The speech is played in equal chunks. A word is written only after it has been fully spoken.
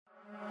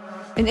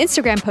An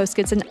Instagram post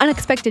gets an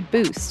unexpected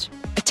boost.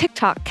 A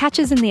TikTok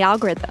catches in the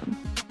algorithm.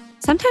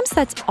 Sometimes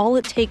that's all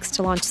it takes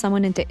to launch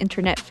someone into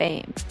internet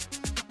fame.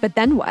 But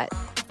then what?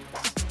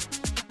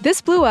 This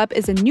Blew Up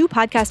is a new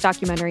podcast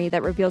documentary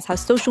that reveals how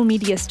social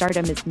media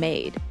stardom is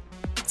made.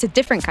 It's a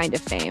different kind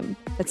of fame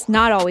that's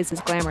not always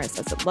as glamorous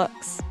as it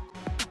looks.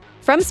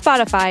 From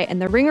Spotify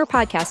and the Ringer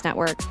Podcast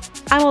Network,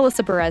 I'm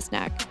Alyssa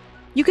Bereznek.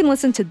 You can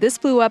listen to This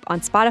Blew Up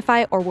on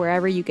Spotify or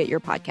wherever you get your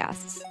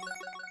podcasts.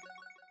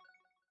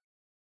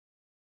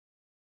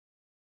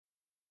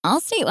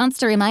 Allstate wants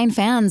to remind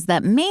fans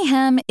that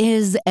mayhem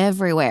is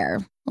everywhere.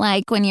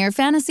 Like when your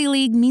fantasy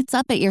league meets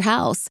up at your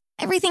house.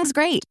 Everything's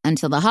great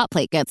until the hot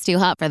plate gets too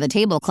hot for the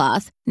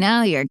tablecloth.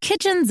 Now your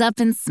kitchen's up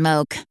in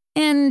smoke.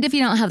 And if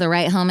you don't have the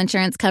right home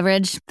insurance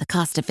coverage, the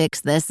cost to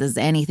fix this is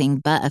anything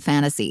but a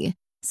fantasy.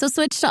 So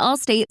switch to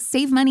Allstate,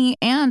 save money,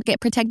 and get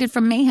protected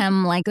from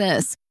mayhem like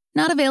this.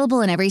 Not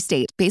available in every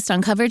state based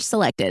on coverage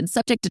selected,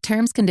 subject to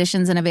terms,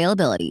 conditions, and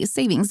availability.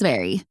 Savings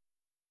vary.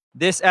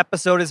 This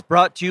episode is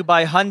brought to you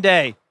by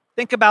Hyundai.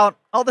 Think about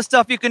all the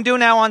stuff you can do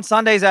now on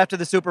Sundays after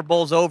the Super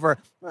Bowl's over.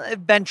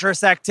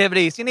 Adventurous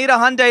activities. You need a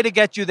Hyundai to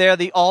get you there.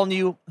 The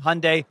all-new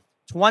Hyundai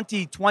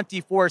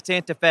 2024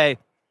 Santa Fe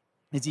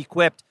is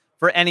equipped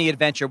for any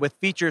adventure with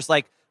features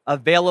like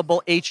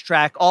available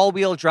H-Track,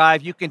 all-wheel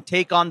drive. You can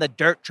take on the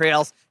dirt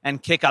trails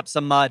and kick up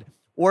some mud.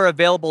 Or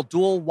available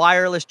dual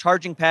wireless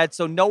charging pads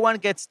so no one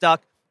gets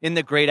stuck in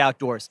the great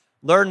outdoors.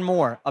 Learn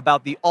more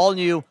about the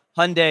all-new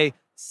Hyundai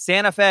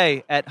Santa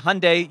Fe at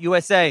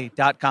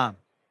HyundaiUSA.com.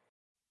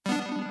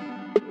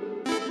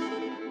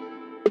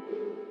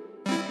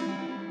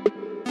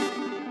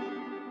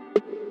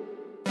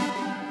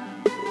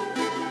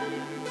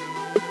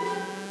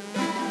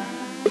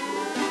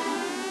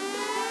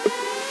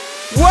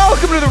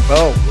 Welcome to the...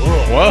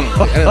 Whoa.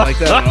 I didn't like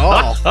that at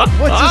all.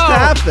 What just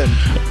happened?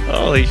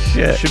 Holy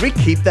shit. Should we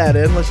keep that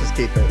in? Let's just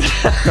keep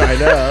it. I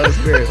know, that was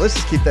weird. Let's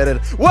just keep that in.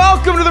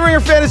 Welcome to the Ringer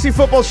Fantasy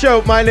Football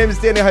Show. My name is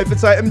Danny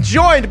Heifetz. I am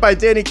joined by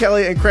Danny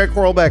Kelly and Craig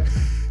Horlbeck.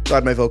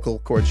 Glad my vocal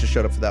cords just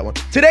showed up for that one.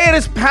 Today it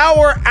is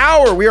Power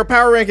Hour. We are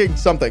power ranking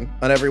something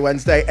on every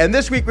Wednesday. And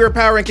this week we are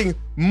power ranking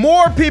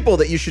more people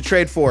that you should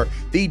trade for.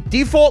 The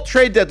default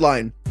trade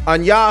deadline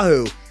on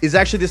Yahoo is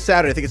actually this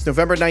Saturday. I think it's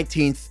November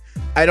 19th.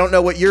 I don't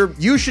know what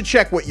you should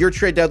check what your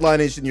trade deadline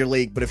is in your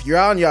league, but if you're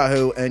on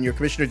Yahoo and your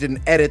commissioner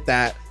didn't edit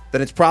that,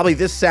 then it's probably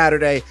this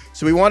Saturday.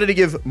 So we wanted to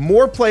give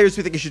more players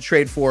we think you should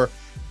trade for.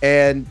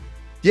 And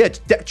yeah,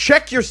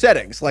 check your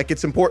settings. Like,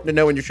 it's important to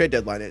know when your trade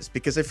deadline is,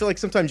 because I feel like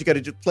sometimes you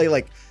got to play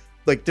like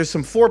there's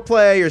some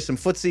foreplay or some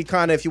footsie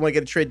kind of if you want to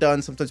get a trade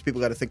done. Sometimes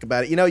people got to think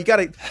about it. You know, you got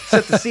to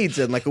set the seeds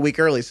in like a week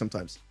early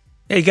sometimes.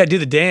 Yeah, you got to do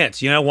the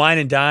dance, wine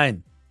and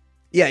dine.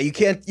 Yeah, you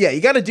can't. Yeah,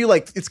 you got to do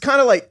it's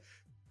kind of like,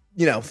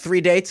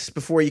 3 dates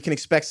before you can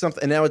expect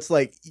something. And now it's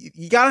like,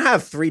 you got to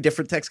have 3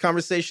 different text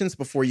conversations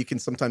before you can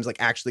sometimes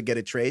actually get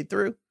a trade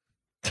through.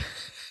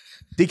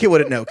 DK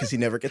wouldn't know because he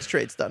never gets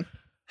trades done.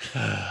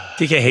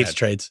 DK hates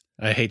trades.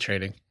 I hate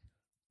trading.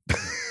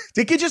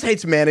 DK just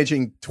hates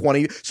managing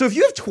 20. So if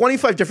you have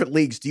 25 different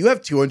leagues, do you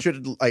have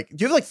 200, do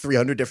you have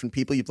 300 different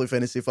people you play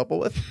fantasy football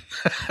with?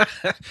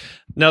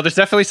 No, there's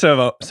definitely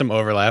some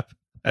overlap,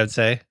 I would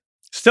say.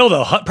 Still,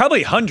 though,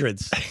 probably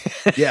hundreds.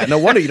 Yeah, no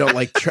wonder you don't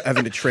like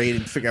having to trade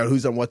and figure out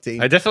who's on what team.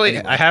 I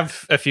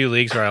have a few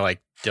leagues where I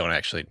don't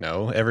actually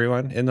know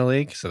everyone in the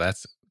league, so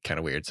that's kind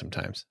of weird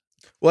sometimes.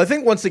 Well, I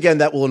think once again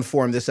that will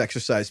inform this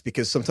exercise,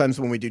 because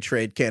sometimes when we do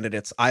trade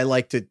candidates, I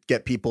like to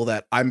get people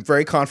that I'm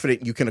very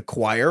confident you can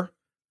acquire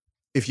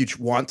if you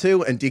want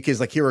to, and DK is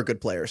like, here are good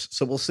players.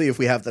 So we'll see if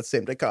we have that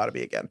same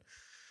dichotomy again.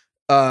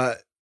 But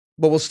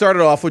we'll start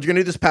it off. We're going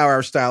to do this Power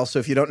Hour style, so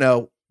if you don't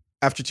know,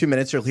 after 2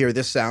 minutes, you'll hear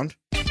this sound.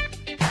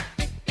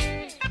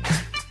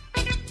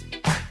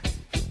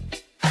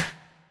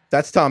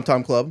 That's Tom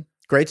Tom Club.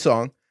 Great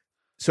song.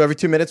 So every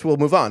 2 minutes, we'll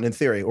move on, in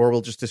theory, or we'll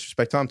just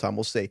disrespect Tom Tom.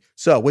 We'll see.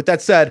 So with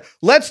that said,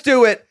 let's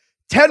do it.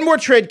 10 more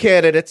trade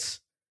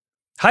candidates.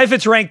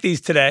 Heifetz ranked these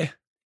today.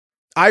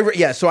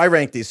 So I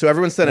ranked these. So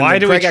everyone said, why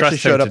do we Craig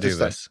trust him to do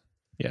this?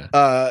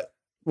 Yeah.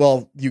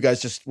 Well, you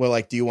guys just were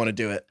like, do you want to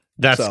do it?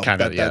 That's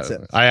that's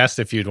it. I asked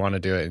if you'd want to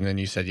do it, and then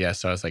you said yes.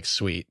 So I was like,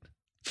 sweet.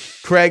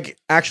 Craig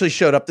actually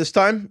showed up this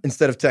time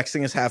instead of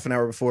texting us half an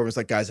hour before. It was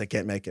like, guys, I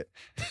can't make it.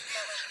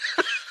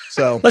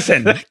 So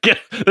listen, this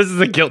is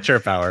a guilt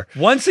trip hour.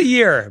 Once a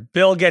year,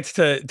 Bill gets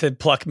to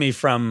pluck me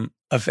from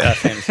a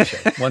fantasy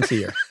show. Once a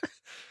year.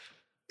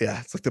 Yeah,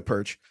 it's like the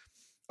purge.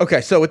 Okay,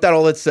 so with that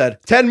all that said,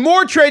 10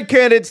 more trade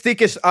candidates.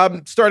 Deakus,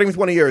 I'm starting with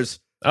one of yours.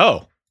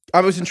 Oh.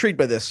 I was intrigued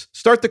by this.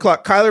 Start the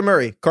clock. Kyler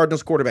Murray,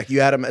 Cardinals quarterback. You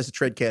had him as a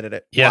trade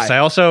candidate. Yes, why? I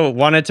also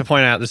wanted to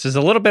point out this is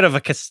a little bit of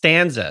a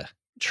Costanza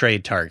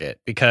trade target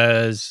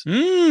because,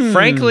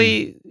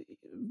 frankly,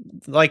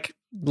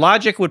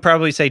 logic would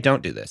probably say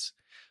don't do this.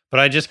 But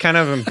I just kind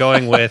of am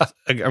going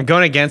I'm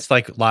going against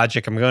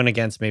logic. I'm going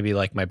against maybe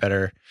my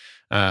better,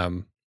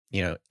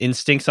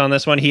 instincts on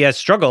this one. He has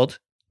struggled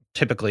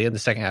typically in the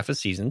second half of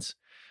seasons.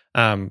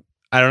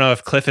 I don't know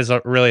if Cliff is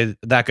really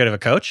that good of a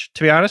coach,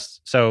 to be honest.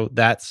 So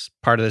that's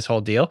part of this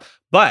whole deal.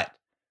 But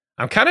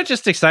I'm kind of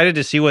just excited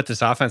to see what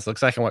this offense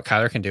looks like and what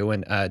Kyler can do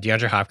when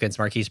DeAndre Hopkins,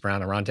 Marquise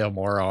Brown, and Rondale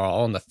Moore are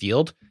all on the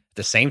field at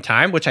the same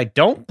time, which I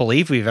don't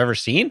believe we've ever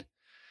seen.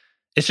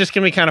 It's just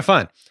going to be kind of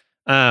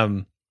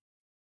fun.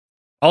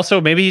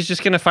 Also, maybe he's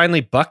just going to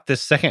finally buck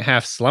this second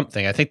half slump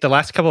thing. I think the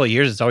last couple of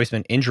years it's always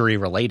been injury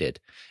related.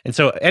 And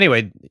so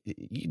anyway,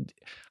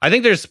 I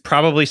think there's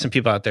probably some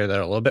people out there that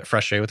are a little bit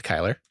frustrated with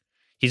Kyler.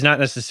 He's not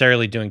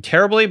necessarily doing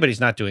terribly, but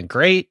he's not doing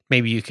great.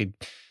 Maybe you could,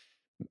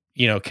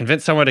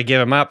 convince someone to give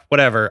him up,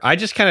 whatever. I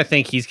just kind of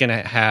think he's going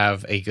to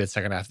have a good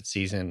second half of the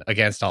season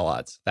against all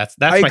odds. That's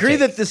I my agree take.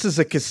 that this is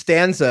a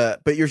Costanza,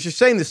 but you're just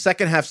saying the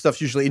second half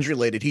stuff's usually injury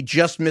related. He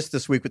just missed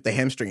this week with the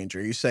hamstring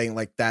injury. You're saying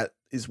like that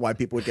is why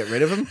people would get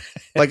rid of him?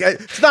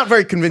 It's not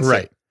very convincing.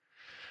 Right.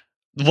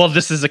 Well,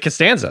 this is a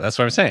Costanza. That's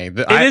what I'm saying.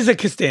 It is a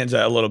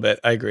Costanza a little bit.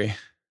 I agree.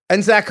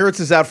 And Zach Ertz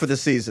is out for the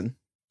season.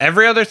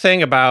 Every other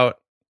thing about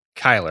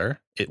Kyler,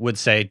 it would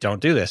say,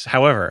 don't do this.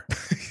 However,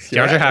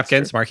 DeAndre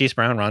Hopkins, Marquise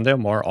Brown, Rondale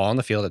Moore, all on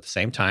the field at the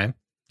same time.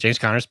 James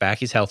Conner's back.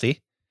 He's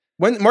healthy.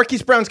 When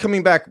Marquise Brown's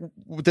coming back,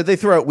 did they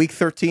throw out week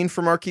 13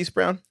 for Marquise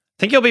Brown? I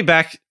think he'll be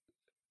back.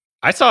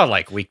 I saw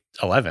like week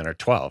 11 or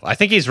 12. I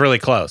think he's really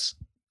close.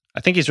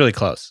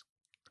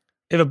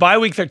 If a bye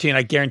week 13,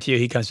 I guarantee you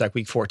he comes back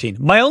week 14.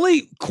 My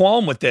only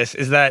qualm with this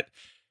is that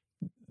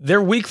their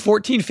week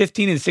 14,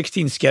 15, and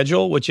 16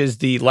 schedule, which is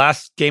the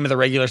last game of the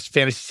regular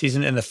fantasy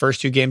season and the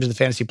first 2 games of the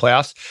fantasy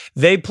playoffs,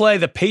 they play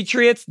the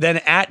Patriots, then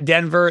at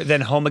Denver,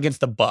 then home against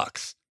the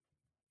Bucs.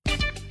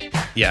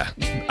 Yeah,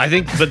 I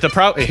think, but the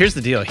problem, here's the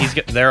deal.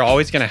 They're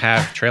always going to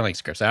have trailing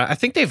scripts. I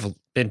think they've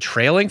been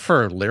trailing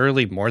for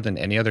literally more than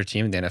any other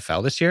team in the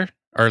NFL this year.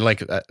 Or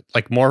like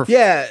more.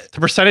 Yeah.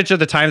 The percentage of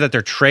the time that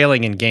they're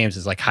trailing in games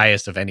is like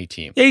highest of any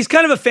team. Yeah, he's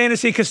kind of a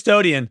fantasy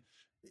custodian.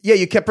 Yeah,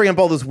 you kept bringing up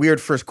all those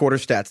weird first quarter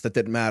stats that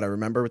didn't matter.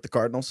 Remember with the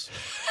Cardinals?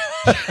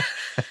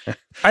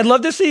 I'd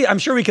love to see, I'm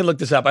sure we can look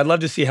this up. I'd love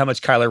to see how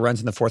much Kyler runs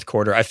in the fourth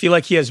quarter. I feel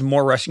like he has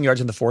more rushing yards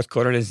in the fourth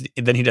quarter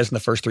than he does in the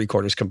first 3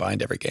 quarters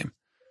combined every game.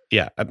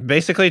 Yeah,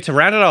 basically to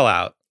round it all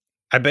out,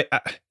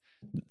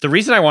 the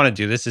reason I want to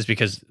do this is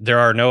because there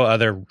are no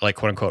other like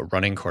quote unquote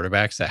running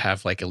quarterbacks that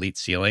have like elite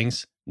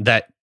ceilings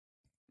that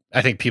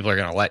I think people are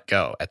going to let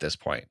go at this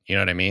point. You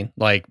know what I mean?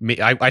 Like me,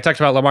 I talked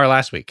about Lamar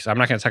last week, so I'm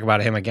not going to talk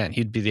about him again.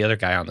 He'd be the other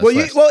guy on this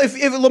list.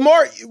 If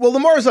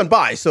Lamar is on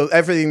bye, so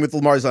everything with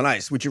Lamar is on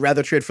ice. Would you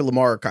rather trade for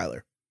Lamar or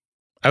Kyler?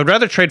 I would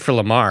rather trade for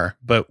Lamar,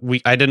 but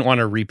I didn't want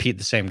to repeat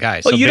the same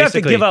guy. Well, so you'd have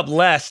to give up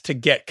less to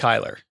get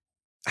Kyler.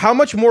 How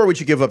much more would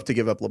you give up to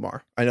give up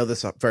Lamar? I know this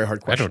is a very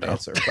hard question to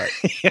answer, but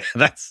yeah,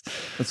 that's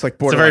like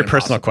it's a very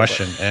personal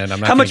question, and I'm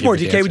not. How much more,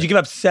 DK? Would you give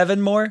up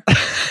 7 more?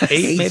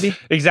 8 maybe?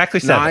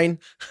 Exactly 7. 9.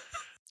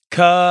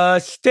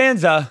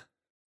 Costanza.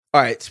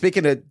 All right.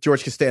 Speaking of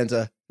George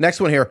Costanza, next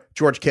one here,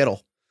 George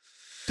Kittle,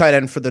 tight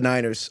end for the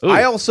Niners. Ooh.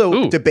 I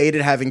also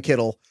debated having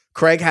Kittle.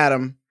 Craig had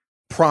him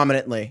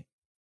prominently.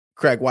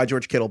 Craig, why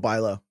George Kittle buy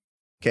low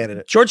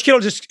candidate? George Kittle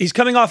he's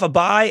coming off a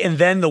bye, and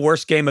then the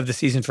worst game of the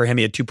season for him,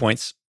 he had 2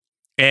 points.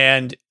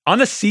 And on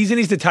the season,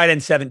 he's the tight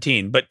end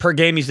 17, but per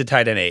game, he's the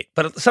tight end 8.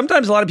 But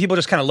sometimes a lot of people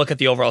just kind of look at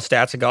the overall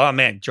stats and go, oh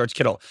man, George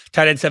Kittle,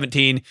 tight end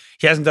 17.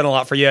 He hasn't done a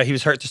lot for you. He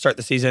was hurt to start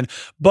the season.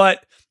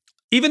 But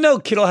even though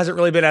Kittle hasn't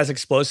really been as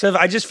explosive,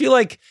 I just feel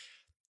like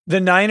the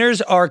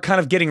Niners are kind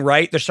of getting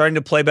right. They're starting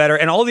to play better.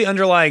 And all the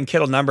underlying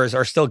Kittle numbers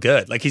are still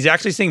good. Like he's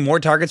actually seeing more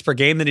targets per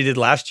game than he did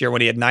last year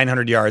when he had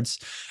 900 yards.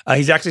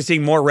 He's actually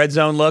seeing more red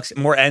zone looks,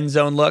 more end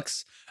zone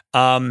looks.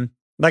 Like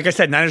I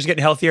said, Niners are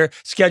getting healthier.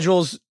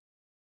 Schedule's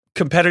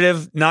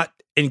competitive, not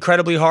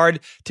incredibly hard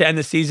to end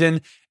the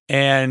season.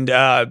 And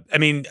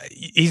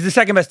he's the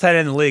second best tight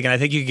end in the league. And I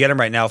think you can get him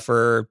right now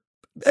for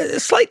a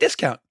slight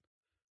discount.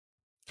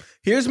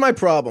 Here's my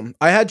problem.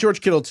 I had George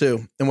Kittle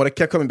too. And what I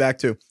kept coming back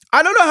to,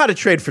 I don't know how to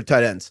trade for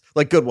tight ends,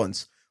 like good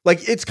ones.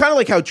 Like it's kind of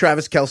like how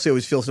Travis Kelce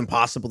always feels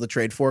impossible to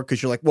trade for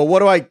because you're like, well, what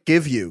do I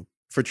give you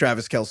for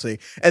Travis Kelce?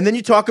 And then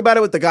you talk about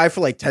it with the guy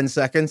for like 10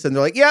 seconds and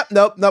they're like, yeah,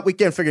 nope, we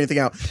can't figure anything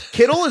out.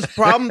 Kittle is a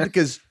problem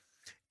because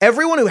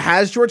everyone who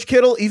has George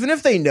Kittle, even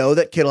if they know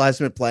that Kittle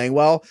hasn't been playing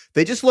well,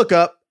 they just look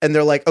up and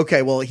they're like,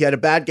 okay, well, he had a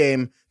bad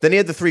game. Then he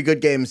had the 3 good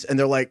games. And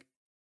they're like,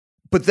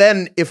 but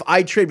then if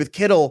I trade with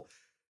Kittle,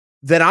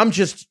 then I'm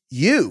just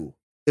you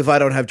if I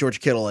don't have George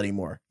Kittle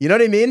anymore. You know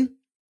what I mean?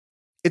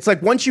 It's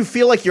like once you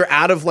feel like you're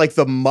out of like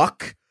the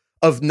muck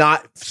of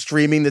not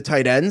streaming the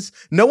tight ends,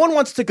 no one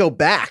wants to go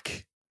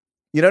back.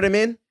 You know what I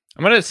mean?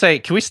 I'm going to say,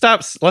 let's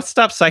stop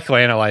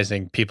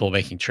psychoanalyzing people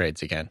making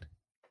trades again.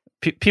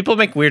 People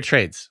make weird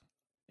trades.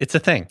 It's a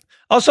thing.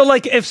 Also,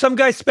 like if some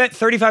guy spent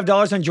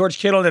 $35 on George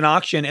Kittle in an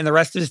auction and the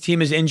rest of his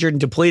team is injured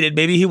and depleted,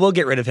 maybe he will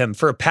get rid of him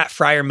for Pat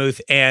Freiermuth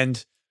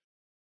and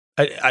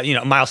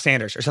Miles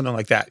Sanders or something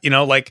like that.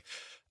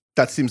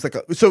 That seems like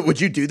so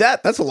would you do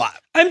that? That's a lot.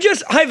 I'm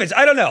just, Hyvans,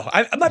 I don't know.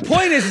 My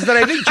point is that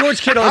I think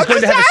George Kittle is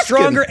going to have a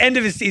stronger end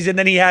of his season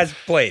than he has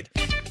played.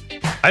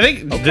 I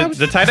think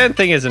the tight end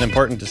thing is an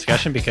important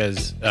discussion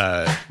because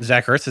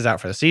Zach Ertz is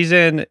out for the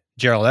season.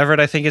 Gerald Everett,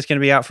 I think, is going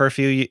to be out for a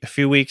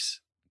few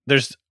weeks.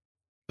 There's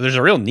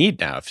a real need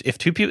now. If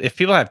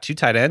people have 2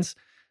 tight ends,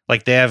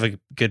 like they have a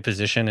good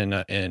position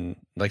in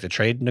like the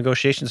trade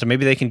negotiation, so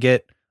maybe they can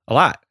get a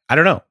lot. I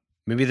don't know.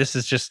 Maybe this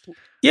is just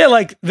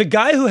like the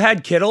guy who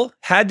had Kittle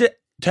had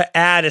to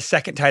add a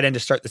second tight end to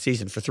start the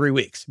season for 3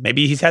 weeks.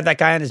 Maybe he's had that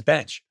guy on his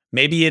bench.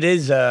 Maybe it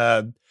is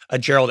a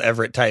Gerald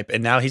Everett type,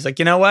 and now he's like,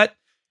 you know what?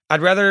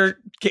 I'd rather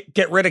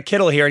get rid of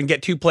Kittle here and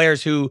get 2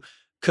 players who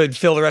could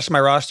fill the rest of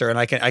my roster, and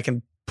I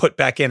can put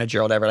back in a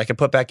Gerald Everett. I can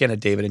put back in a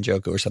David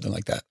Njoku or something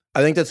like that.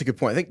 I think that's a good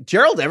point. I think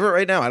Gerald Everett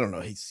right now, I don't know,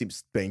 he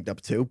seems banged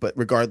up too, but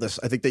regardless,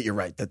 I think that you're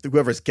right, that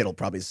whoever's Kittle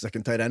probably is the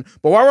second tight end.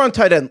 But while we're on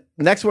tight end,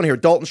 next one here,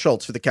 Dalton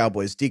Schultz for the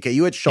Cowboys. DK,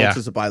 you had Schultz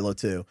as a buy low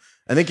too.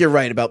 I think you're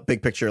right about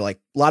big picture. Like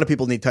a lot of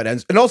people need tight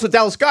ends. And also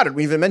Dallas Goedert.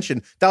 We even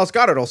mentioned Dallas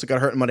Goedert also got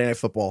hurt in Monday Night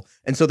Football.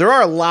 And so there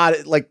are a lot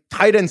of like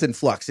tight ends in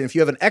flux. And if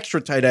you have an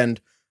extra tight end,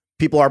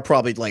 people are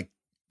probably like,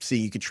 see,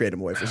 you could trade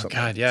him away for something.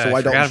 God, yeah. So why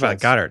I forgot Dalton about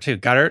Goddard too.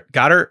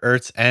 Goddard,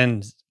 Ertz,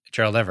 and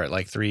Gerald Everett,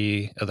 like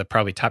 3 of the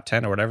probably top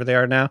 10 or whatever they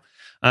are now.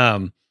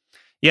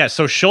 Yeah,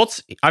 so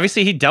Schultz,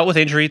 obviously he dealt with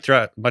injury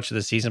throughout much of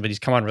the season, but he's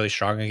come on really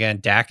strong again.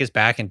 Dak is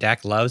back, and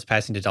Dak loves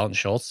passing to Dalton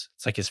Schultz.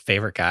 It's like his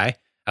favorite guy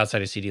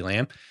outside of CeeDee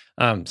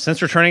Lamb.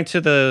 Since returning to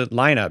the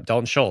lineup,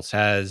 Dalton Schultz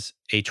has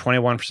a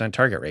 21%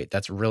 target rate.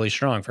 That's really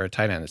strong for a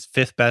tight end. It's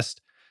 5th best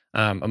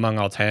among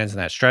all tight ends in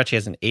that stretch. He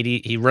has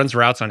he runs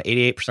routes on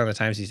 88% of the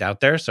times he's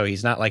out there, so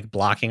he's not like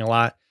blocking a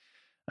lot.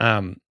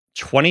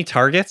 20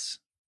 targets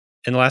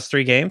in the last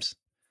 3 games.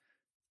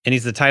 And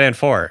he's the tight end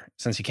 4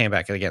 since he came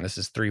back. And again, this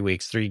is 3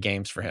 weeks, 3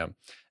 games for him.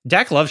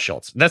 Dak loves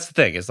Schultz. That's the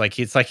thing. It's like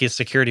his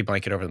security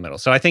blanket over the middle.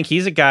 So I think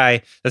he's a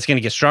guy that's going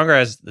to get stronger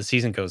as the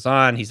season goes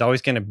on. He's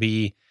always going to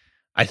be,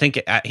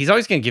 he's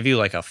always going to give you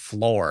like a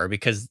floor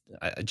because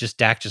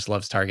Dak just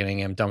loves targeting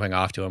him, dumping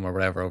off to him or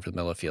whatever over the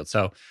middle of the field.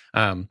 So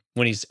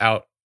when he's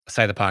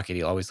outside the pocket,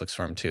 he always looks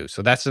for him too.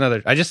 So that's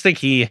another. I just think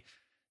he,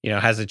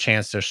 has a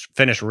chance to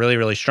finish really,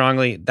 really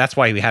strongly. That's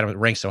why we had him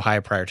ranked so high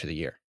prior to the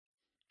year.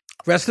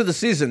 Rest of the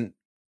season,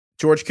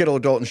 George Kittle or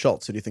Dalton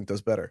Schultz? Who do you think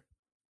does better?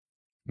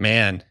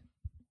 Man,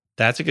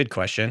 that's a good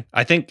question.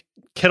 I think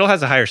Kittle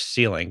has a higher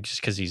ceiling just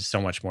because he's so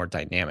much more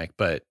dynamic.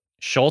 But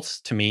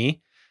Schultz, to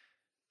me,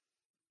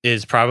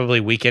 is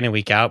probably week in and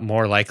week out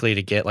more likely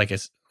to get like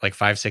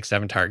 5, 6,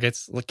 7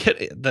 targets.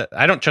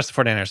 I don't trust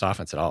the 49ers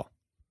offense at all.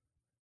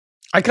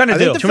 I kind of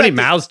do. Too many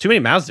mouths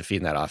to feed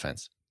in that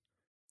offense.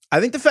 I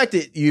think the fact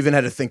that you even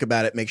had to think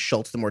about it makes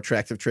Schultz the more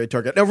attractive trade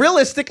target. Now,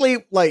 realistically,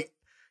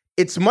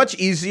 it's much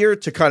easier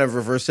to kind of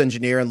reverse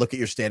engineer and look at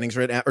your standings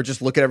right now, or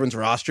just look at everyone's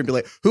roster and be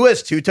like, who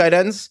has 2 tight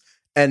ends,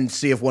 and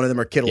see if one of them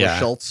are Kittle or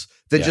Schultz.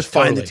 Then just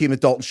find the team with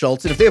Dalton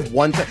Schultz. And if they have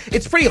one,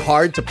 it's pretty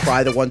hard to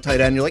pry the one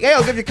tight end. You're like, hey,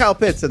 I'll give you Kyle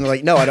Pitts. And they're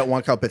like, no, I don't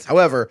want Kyle Pitts.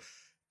 However,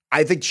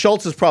 I think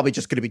Schultz is probably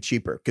just going to be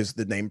cheaper because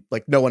the name,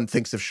 like no one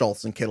thinks of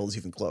Schultz and Kittle is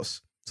even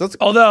close. So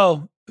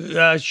although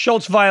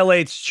Schultz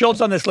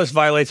on this list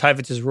violates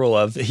Heivitz's rule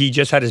of he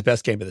just had his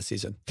best game of the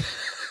season.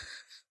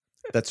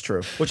 That's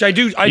true. Which I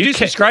do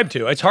subscribe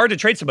to. It's hard to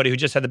trade somebody who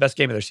just had the best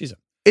game of their season.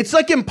 It's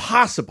like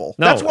impossible.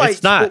 No, that's why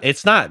it's not.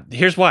 It's not.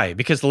 Here's why.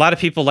 Because a lot of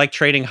people like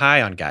trading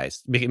high on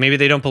guys. Maybe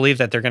they don't believe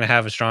that they're going to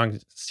have a strong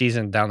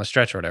season down the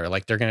stretch or whatever.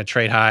 Like they're going to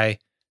trade high,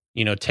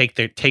 take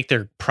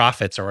their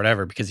profits or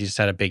whatever because he just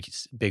had a big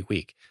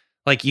week.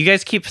 Like you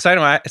guys keep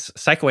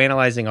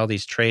psychoanalyzing all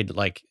these trade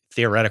like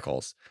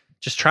theoreticals.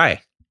 Just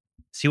try,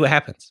 see what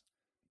happens.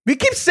 We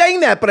keep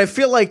saying that, but I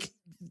feel like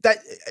that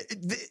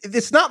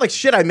it's not like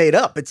shit I made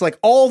up. It's like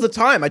all the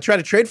time I try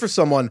to trade for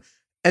someone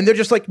and they're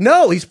just like,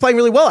 no, he's playing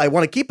really well. I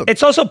want to keep him.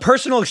 It's also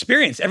personal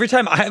experience. Every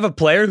time I have a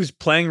player who's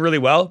playing really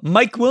well,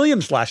 Mike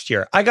Williams last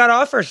year, I got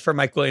offers for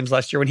Mike Williams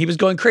last year when he was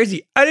going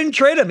crazy. I didn't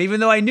trade him,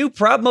 even though I knew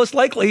most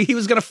likely he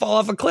was going to fall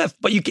off a cliff,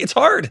 but it's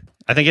hard.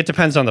 I think it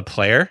depends on the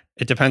player.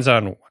 It depends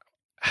on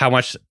how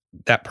much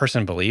that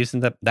person believes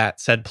in that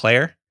said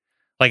player.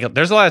 Like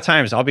there's a lot of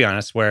times, I'll be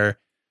honest, where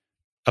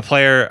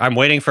I'm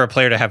waiting for a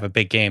player to have a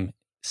big game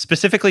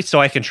specifically so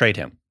I can trade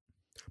him.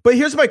 But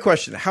here's my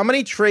question. How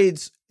many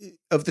trades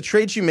of the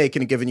trades you make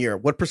in a given year,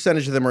 what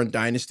percentage of them are in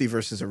Dynasty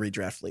versus a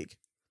redraft league?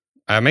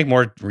 I make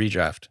more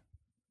redraft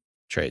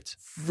trades.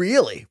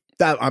 Really?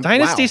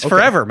 Dynasty's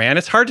forever, man.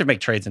 It's hard to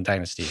make trades in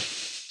Dynasty.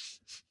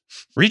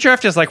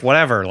 Redraft is like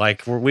whatever.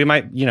 Like we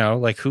might,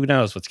 like who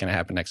knows what's going to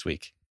happen next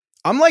week.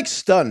 I'm like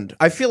stunned.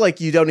 I feel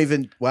like you don't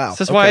even, wow.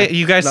 This is why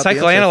you guys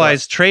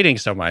psychoanalyze trading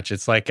so much.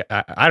 It's like,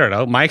 I don't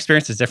know. My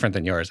experience is different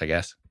than yours, I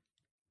guess.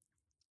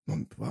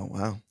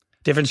 Wow.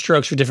 Different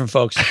strokes for different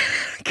folks.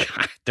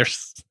 God,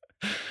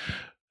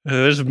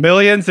 there's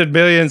millions and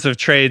millions of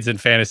trades in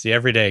fantasy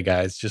every day,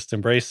 guys. Just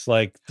embrace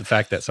like the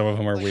fact that some of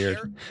them are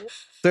weird.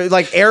 They're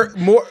like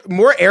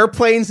more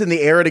airplanes in the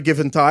air at a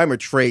given time or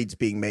trades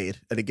being made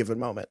at a given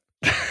moment.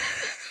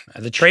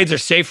 The trades are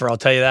safer, I'll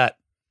tell you that.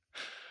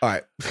 All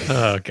right.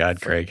 Oh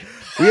God, Craig.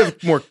 We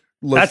have more.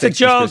 That's a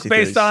joke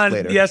based on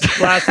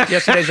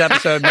yesterday's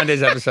episode,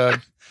 Monday's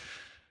episode.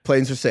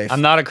 Planes are safe.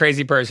 I'm not a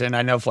crazy person.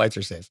 I know flights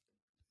are safe.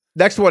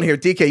 Next one here,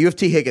 DK. You have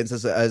T.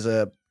 Higgins as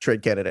a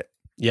trade candidate.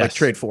 Yes. Like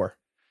trade for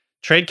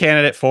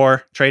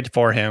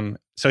him.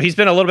 So he's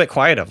been a little bit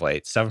quiet of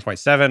late.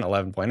 7.7,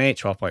 11.8,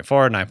 12.4,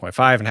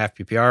 9.5, and half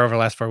PPR over the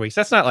last 4 weeks.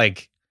 That's not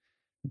like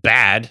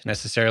bad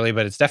necessarily,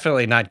 but it's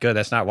definitely not good.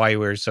 That's not why we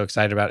were so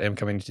excited about him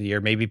coming into the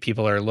year. Maybe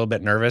people are a little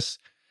bit nervous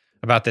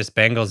about this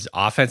Bengals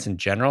offense in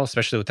general,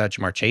 especially without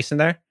Jamar Chase in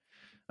there.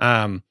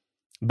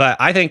 But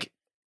I think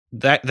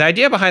that the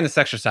idea behind this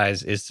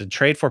exercise is to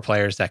trade for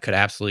players that could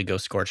absolutely go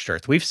scorched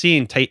earth. We've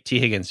seen T.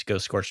 Higgins go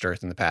scorched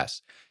earth in the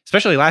past,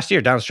 especially last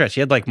year down the stretch. He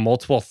had like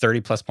multiple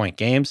 30-plus point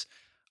games.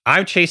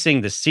 I'm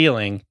chasing the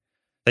ceiling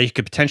that you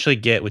could potentially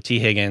get with T.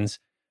 Higgins,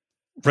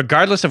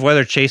 regardless of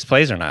whether Chase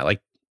plays or not.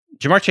 Like,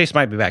 Jamar Chase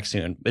might be back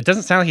soon. It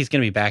doesn't sound like he's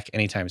going to be back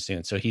anytime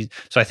soon. So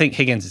I think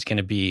Higgins is going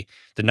to be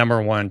the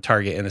number one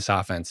target in this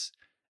offense,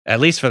 at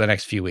least for the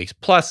next few weeks.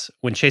 Plus,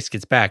 when Chase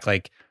gets back,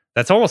 like,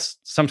 that's almost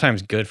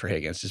sometimes good for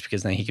Higgins, just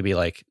because then he could be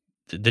like,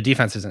 the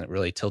defense isn't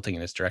really tilting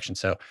in this direction.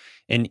 So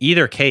in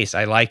either case,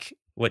 I like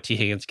what T.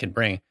 Higgins can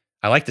bring.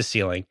 I like the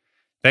ceiling.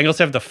 Bengals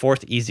have the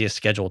 4th easiest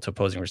schedule to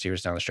opposing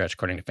receivers down the stretch,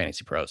 according to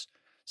Fantasy Pros.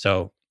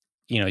 So,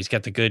 he's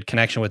got the good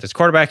connection with his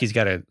quarterback. He's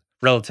got a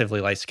relatively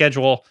light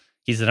schedule.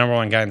 He's the number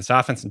one guy in this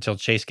offense until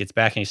Chase gets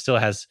back, and he still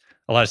has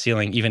a lot of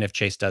ceiling, even if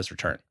Chase does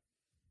return.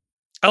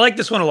 I like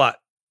this one a lot.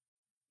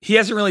 He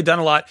hasn't really done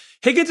a lot.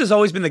 Higgins has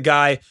always been the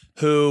guy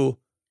who,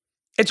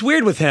 it's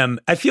weird with him.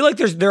 I feel like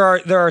there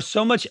are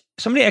so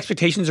many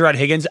expectations around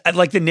Higgins.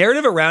 Like, the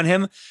narrative around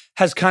him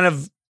has kind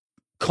of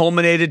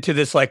culminated to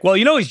this, like, well,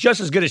 he's just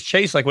as good as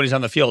Chase, like, when he's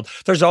on the field.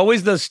 There's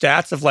always those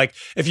stats of, like,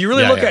 if you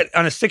really look at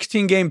on a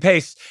 16-game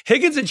pace,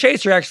 Higgins and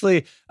Chase are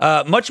actually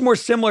much more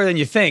similar than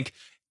you think.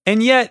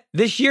 And yet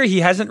this year he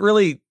hasn't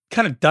really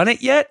kind of done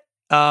it yet.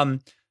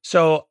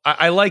 So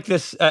I like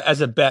this as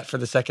a bet for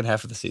the second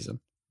half of the season.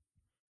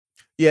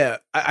 Yeah,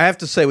 I have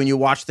to say, when you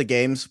watch the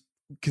games,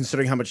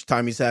 considering how much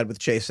time he's had with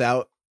Chase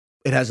out,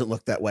 it hasn't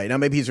looked that way. Now,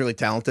 maybe he's really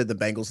talented. The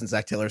Bengals and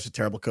Zach Taylor's a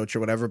terrible coach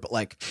or whatever, but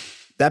like,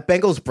 that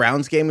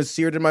Bengals-Browns game was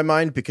seared in my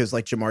mind because,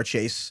 like, Jamar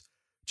Chase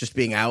just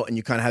being out, and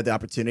you kind of had the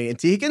opportunity. And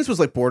T. Higgins was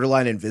like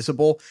borderline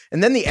invisible.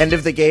 And then the end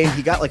of the game,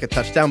 he got like a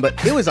touchdown,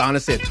 but it was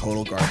honestly a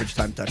total garbage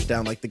time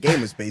touchdown. Like, the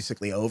game was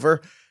basically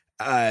over.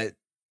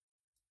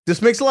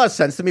 This makes a lot of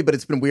sense to me, but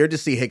it's been weird to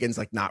see Higgins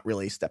like not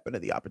really step into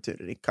the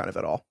opportunity kind of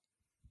at all.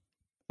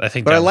 But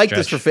I like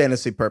this for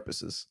fantasy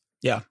purposes.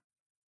 Yeah.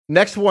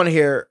 Next one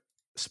here,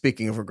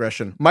 speaking of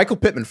regression, Michael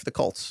Pittman for the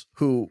Colts,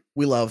 who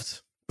we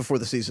loved before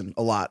the season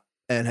a lot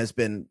and has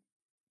been,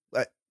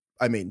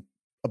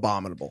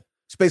 abominable.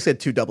 He's basically had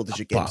 2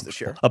 double-digit games this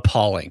year.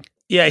 Appalling.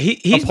 Yeah, he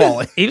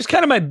was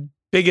kind of my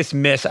biggest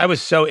miss. I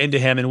was so into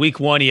him. In week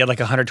 1, he had like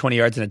 120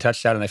 yards and a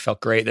touchdown, and I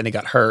felt great. Then he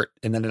got hurt,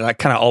 and then it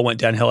kind of all went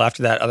downhill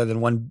after that, other than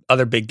one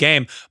other big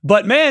game.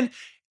 But man,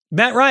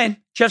 Matt Ryan,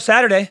 Jeff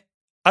Saturday.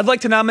 I'd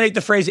like to nominate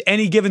the phrase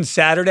 "any given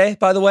Saturday,"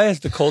 by the way, as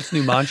the Colts'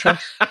 new mantra.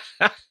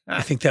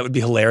 I think that would be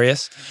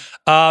hilarious.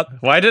 How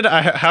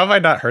have I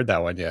not heard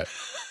that one yet?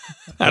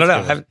 I don't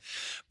know.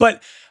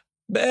 But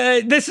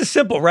this is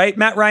simple, right?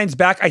 Matt Ryan's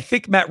back. I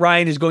think Matt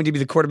Ryan is going to be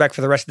the quarterback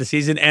for the rest of the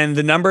season. And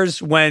the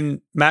numbers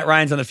when Matt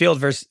Ryan's on the field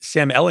versus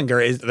Sam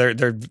Ehlinger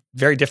they're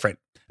very different.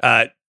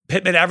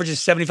 Pittman averages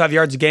 75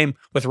 yards a game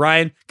with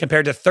Ryan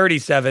compared to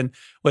 37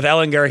 with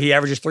Ehlinger. He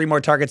averages 3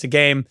 more targets a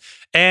game,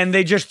 and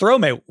they just throw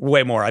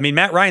way more. I mean,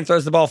 Matt Ryan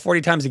throws the ball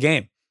 40 times a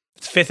game.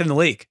 It's 5th in the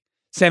league.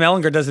 Sam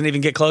Ehlinger doesn't even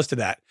get close to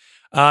that.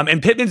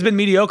 And Pittman's been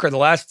mediocre the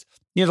last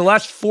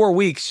 4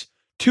 weeks.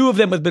 2 of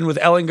them have been with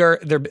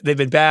Ehlinger. They've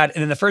been bad.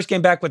 And in the first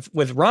game back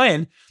with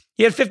Ryan,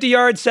 he had 50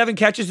 yards, 7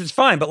 catches. It's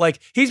fine. But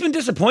like, he's been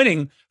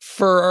disappointing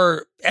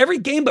for every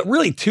game, but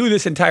really 2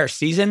 this entire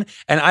season.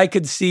 And I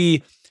could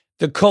see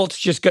the Colts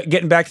just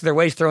getting back to their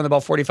ways, throwing the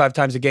ball 45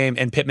 times a game,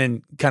 and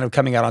Pittman kind of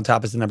coming out on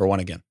top as the number 1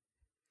 again.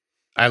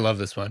 I love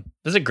this one.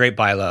 This is a great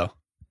buy low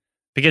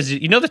because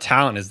the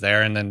talent is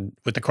there. And then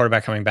with the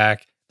quarterback coming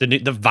back, the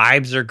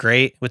vibes are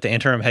great with the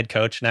interim head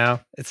coach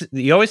now.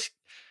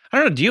 I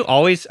don't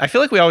know. I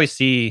feel like we always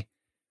see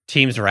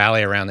teams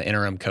rally around the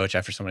interim coach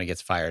after somebody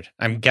gets fired.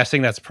 I'm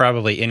guessing that's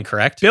probably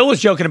incorrect. Bill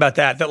was joking about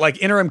that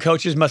like interim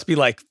coaches must be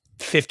like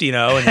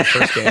 50-0 in the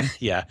first game.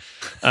 Yeah.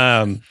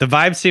 The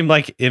vibes seemed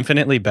like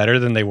infinitely better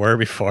than they were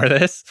before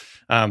this.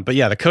 But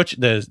yeah,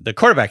 the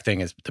quarterback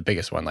thing is the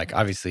biggest one. Like,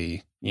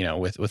 obviously,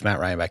 with Matt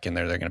Ryan back in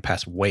there, they're going to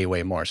pass way,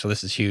 way more. So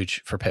this is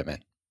huge for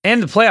Pittman.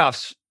 And the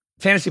playoffs,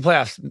 fantasy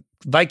playoffs,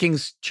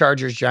 Vikings,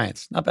 Chargers,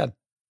 Giants. Not bad.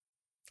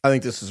 I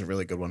think this is a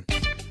really good one.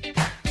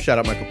 Shout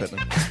out Michael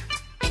Pittman.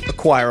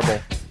 Acquirable.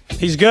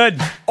 He's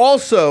good.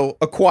 Also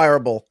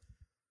acquirable.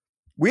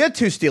 We had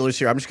 2 Steelers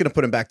here. I'm just going to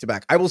put them back to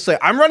back. I will say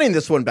I'm running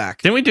this one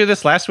back. Didn't we do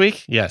this last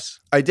week?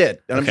 Yes. I did.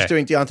 And I'm just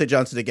doing Deontay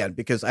Johnson again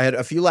because I had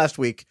a few last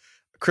week.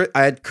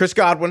 I had Chris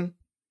Godwin.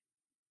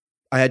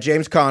 I had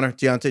James Conner,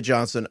 Deontay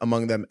Johnson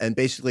among them. And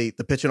basically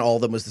the pitch in all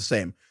of them was the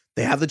same.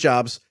 They have the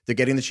jobs. They're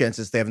getting the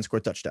chances. They haven't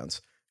scored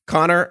touchdowns.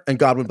 Connor and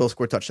Godwin both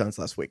scored touchdowns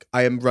last week.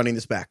 I am running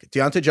this back.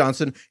 Deontay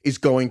Johnson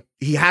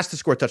he has to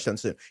score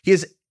touchdowns soon.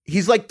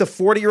 He's like the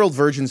 40-year-old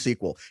virgin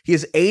sequel. He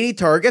has 80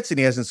 targets and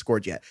he hasn't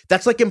scored yet.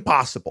 That's like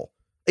impossible.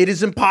 It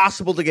is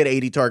impossible to get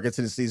 80 targets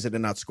in a season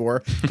and not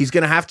score. He's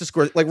going to have to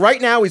score. Like right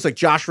now, he's like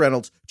Josh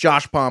Reynolds,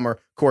 Josh Palmer,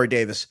 Corey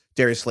Davis,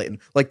 Darius Slayton.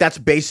 Like that's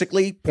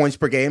basically points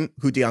per game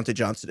who Deontay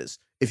Johnson is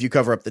if you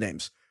cover up the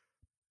names.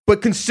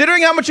 But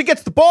considering how much he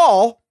gets the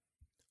ball,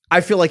 I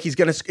feel like he's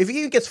going to, if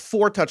he gets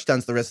 4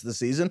 touchdowns the rest of the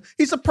season,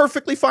 he's a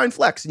perfectly fine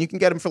flex and you can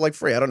get him for like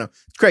free. I don't know.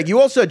 Craig, you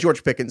also had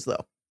George Pickens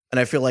though. And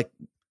I feel like.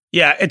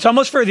 Yeah, it's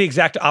almost for the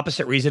exact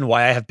opposite reason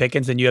why I have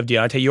Pickens and you have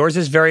Deontay. Yours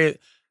is very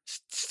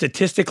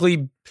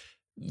statistically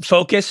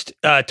focused,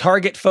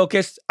 target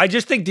focused. I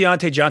just think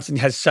Deontay Johnson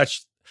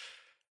has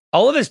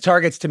all of his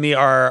targets to me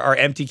are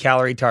empty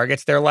calorie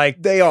targets. They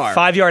are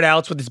 5-yard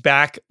outs with his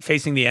back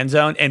facing the end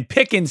zone. And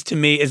Pickens to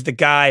me is the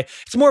guy.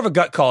 It's more of a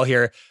gut call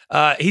here.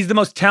 He's the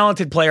most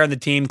talented player on the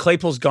team.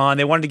 Claypool's gone.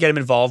 They wanted to get him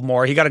involved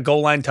more. He got a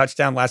goal line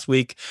touchdown last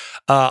week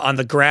on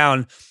the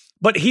ground,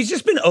 but he's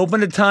just been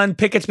open a ton.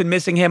 Pickett's been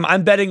missing him.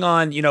 I'm betting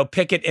on,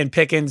 Pickett and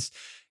Pickens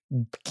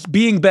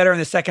being better in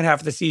the second half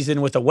of the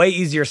season with a way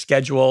easier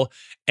schedule.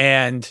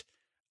 And,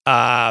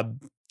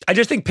 I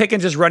just think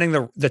Pickens is running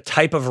the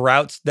type of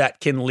routes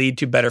that can lead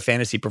to better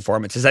fantasy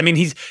performances. I mean,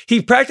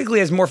 he practically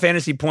has more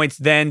fantasy points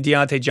than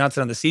Deontay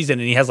Johnson on the season,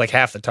 and he has like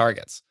half the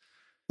targets.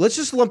 Let's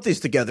just lump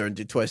these together and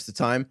do twice the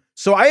time.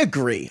 So I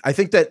agree. I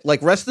think that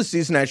like rest of the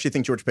season, I actually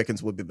think George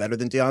Pickens would be better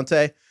than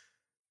Deontay.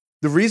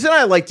 The reason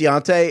I like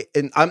Deontay,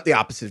 and I'm the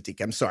opposite of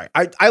DK, I'm sorry.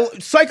 I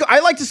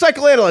like to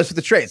psychoanalyze with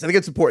the trades. I think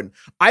it's important.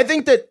 I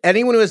think that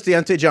anyone who has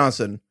Deontay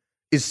Johnson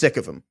is sick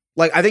of him.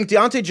 Like, I think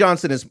Deontay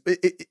Johnson is...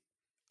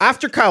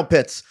 After Kyle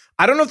Pitts,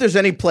 I don't know if there's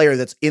any player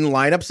that's in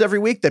lineups every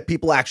week that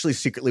people actually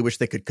secretly wish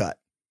they could cut.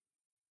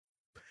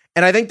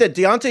 And I think that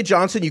Deontay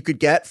Johnson you could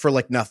get for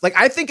like nothing. Like,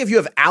 I think if you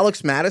have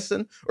Alex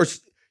Madison, or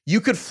you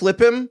could flip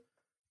him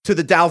to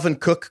the Dalvin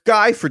Cook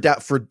guy for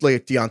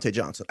like Deontay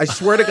Johnson. I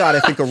swear to God,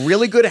 I think a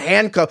really good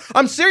handcuff.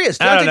 I'm serious.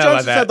 Deontay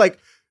Johnson said like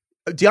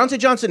Deontay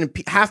Johnson in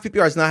half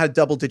PPR has not had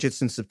double digits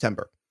since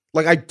September.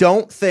 Like, I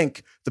don't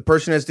think the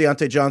person has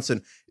Deontay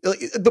Johnson.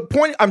 The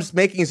point I'm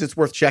making is it's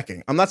worth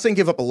checking. I'm not saying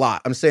give up a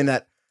lot. I'm saying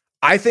that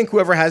I think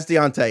whoever has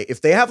Deontay,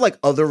 if they have like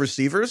other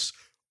receivers,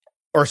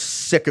 are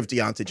sick of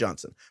Deontay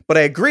Johnson. But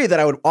I agree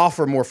that I would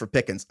offer more for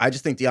Pickens. I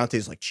just think Deontay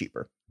is like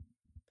cheaper.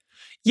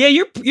 Yeah,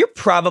 you're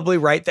probably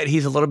right that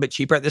he's a little bit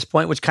cheaper at this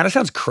point, which kind of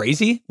sounds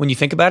crazy when you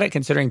think about it,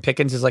 considering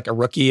Pickens is like a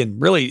rookie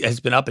and really has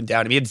been up and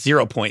down. I mean, he had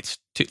 0 points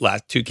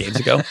last 2 games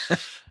ago.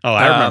 Oh,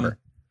 I remember.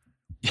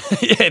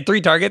 Yeah,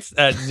 3 targets,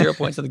 0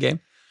 points in the game.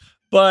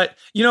 But,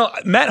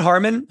 Matt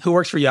Harmon, who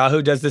works for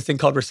Yahoo, does this thing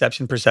called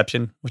reception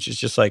perception, which is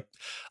just like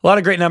a lot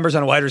of great numbers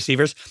on wide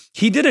receivers.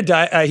 He did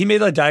he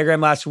made a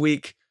diagram last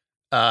week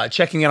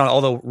checking in on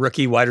all the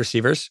rookie wide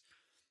receivers.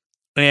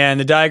 And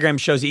the diagram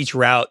shows each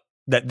route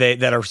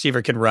that a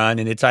receiver can run,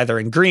 and it's either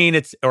in green,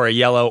 or a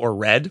yellow or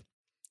red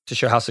to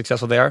show how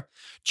successful they are.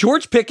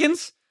 George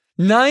Pickens,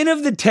 9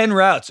 of the 10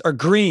 routes are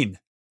green.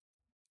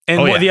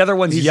 And the other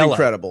one's yellow.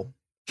 Incredible.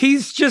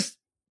 He's just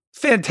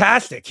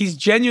fantastic. He's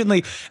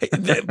genuinely...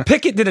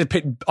 Pickett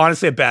did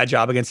honestly a bad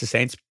job against the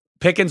Saints.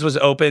 Pickens was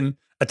open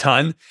a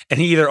ton, and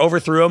he either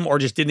overthrew him or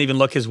just didn't even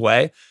look his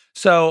way.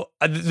 So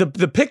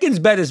the Pickens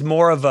bet is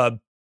more of a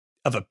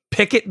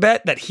Pickett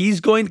bet that he's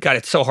going... God,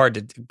 it's so hard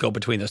to go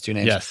between those two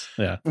names. Yes,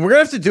 yeah. We're going to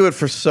have to do it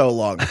for so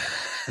long.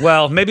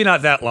 Well, maybe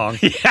not that long.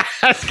 Yeah,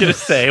 I was going to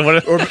say.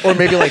 or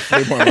maybe like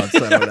 3 more months.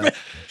 I don't know.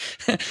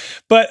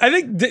 But I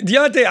think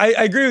Deontay,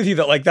 I agree with you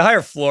that like the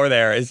higher floor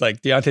there is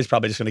like Deontay's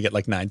probably just going to get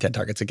like 9-10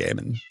 targets a game,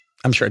 and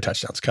I'm sure a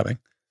touchdown's coming.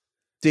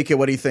 DK,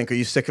 what do you think? Are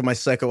you sick of my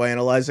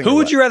psychoanalyzing? Who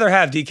would you rather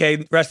have,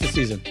 DK, rest of the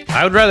season?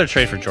 I would rather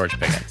trade for George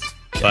Pickens,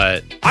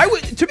 but I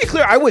would. To be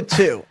clear, I would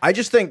too. I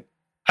just think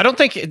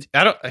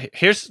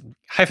here's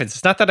hyphens.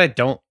 It's not that I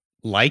don't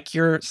like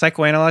your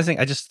psychoanalyzing.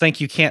 I just think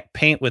you can't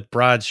paint with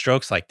broad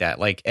strokes like that.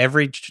 Like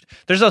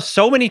there's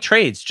so many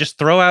trades. Just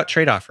throw out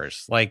trade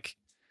offers. Like,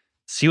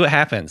 see what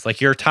happens. Like,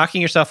 you're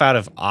talking yourself out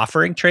of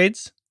offering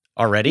trades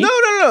already.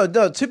 No.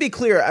 To be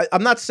clear,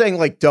 I'm not saying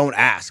like don't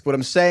ask. What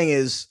I'm saying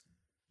is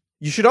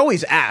you should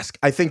always ask.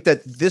 I think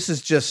that this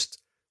is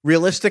just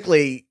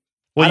realistically.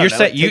 Well,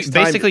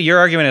 your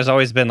argument has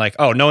always been like,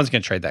 oh, no one's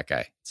going to trade that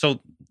guy. So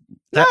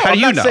how do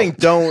you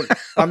know?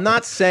 I'm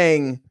not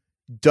saying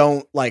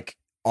don't like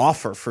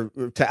offer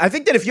I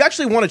think that if you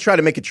actually want to try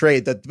to make a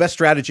trade, that the best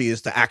strategy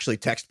is to actually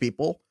text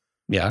people.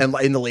 Yeah. And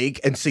in the league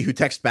and see who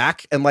texts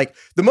back. And like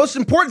the most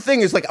important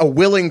thing is like a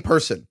willing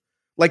person.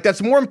 Like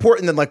that's more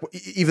important than like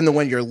even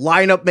when your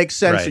lineup makes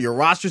sense or your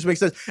rosters make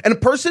sense. And a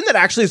person that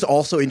actually is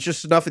also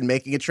interested enough in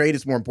making a trade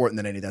is more important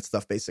than any of that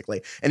stuff,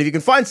 basically. And if you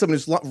can find someone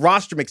whose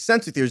roster makes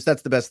sense with yours,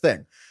 that's the best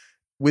thing.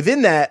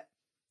 Within that,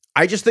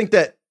 I just think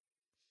that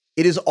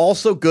it is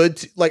also good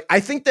to, like, I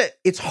think that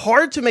it's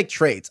hard to make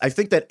trades. I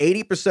think that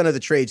 80% of the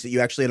trades that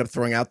you actually end up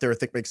throwing out there I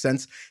think make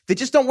sense. They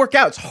just don't work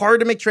out. It's hard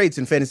to make trades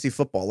in fantasy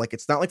football. Like,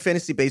 it's not like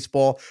fantasy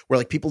baseball where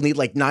like people need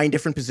like 9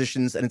 different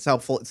positions and it's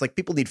helpful. It's like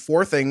people need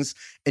 4 things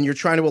and you're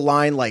trying to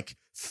align like,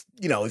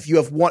 if you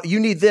have one, you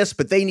need this,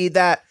 but they need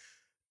that.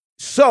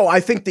 So I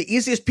think the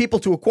easiest people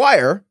to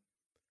acquire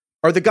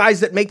are the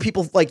guys that make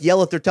people like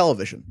yell at their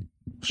television.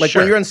 Like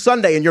when you're on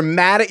Sunday and you're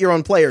mad at your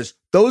own players,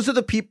 those are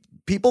the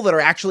people that are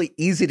actually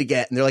easy to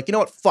get. And they're like, you know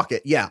what? Fuck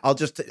it. Yeah, I'll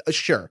just,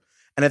 sure.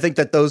 And I think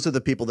that those are the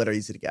people that are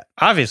easy to get.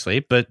 Obviously,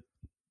 but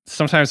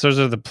sometimes those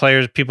are the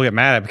players people get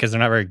mad at because they're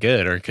not very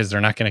good or because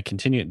they're not going to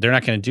continue. They're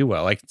not going to do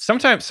well. Like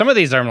sometimes some of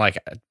these I'm like,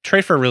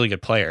 trade for a really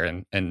good player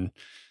and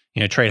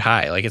trade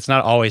high. Like it's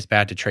not always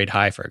bad to trade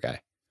high for a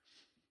guy.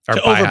 Or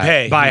To buy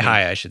overpay. Buy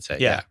high, I should say.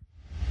 Yeah.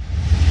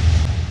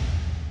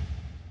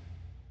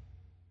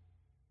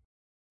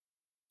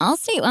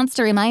 Allstate wants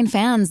to remind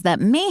fans that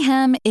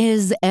mayhem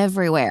is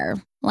everywhere.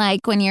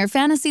 Like when your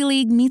fantasy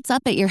league meets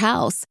up at your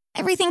house.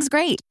 Everything's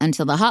great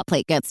until the hot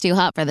plate gets too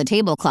hot for the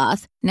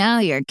tablecloth. Now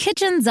your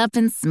kitchen's up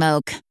in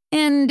smoke.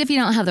 And if you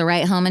don't have the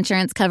right home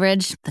insurance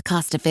coverage, the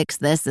cost to fix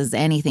this is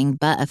anything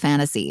but a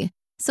fantasy.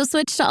 So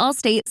switch to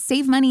Allstate,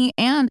 save money,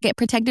 and get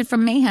protected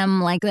from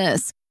mayhem like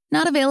this.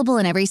 Not available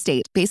in every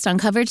state based on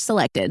coverage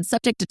selected,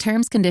 subject to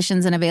terms,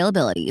 conditions, and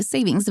availability.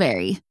 Savings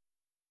vary.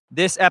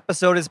 This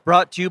episode is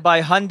brought to you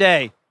by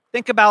Hyundai.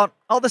 Think about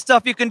all the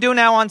stuff you can do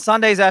now on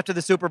Sundays after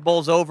the Super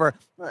Bowl's over.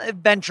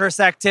 Adventurous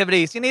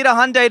activities. You need a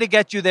Hyundai to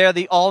get you there.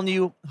 The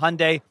all-new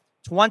Hyundai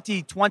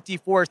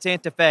 2024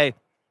 Santa Fe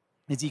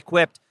is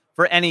equipped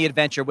for any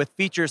adventure with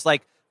features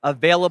like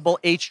available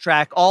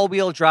H-Track,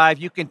 all-wheel drive.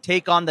 You can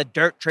take on the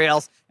dirt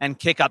trails and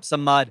kick up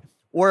some mud.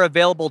 Or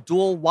available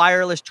dual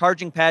wireless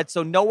charging pads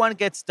so no one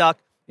gets stuck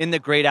in the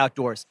great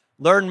outdoors.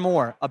 Learn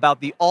more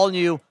about the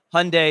all-new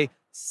Hyundai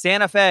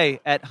Santa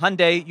Fe at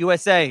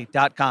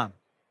HyundaiUSA.com.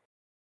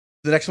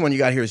 The next one you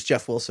got here is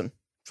Jeff Wilson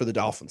for the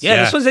Dolphins.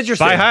 Yeah, this one's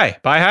interesting. Buy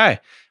high.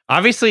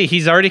 Obviously,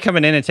 he's already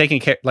coming in and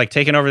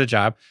taking over the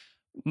job.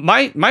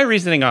 My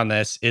reasoning on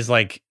this is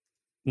like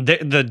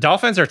the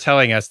Dolphins are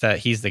telling us that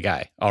he's the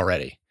guy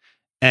already,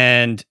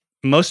 and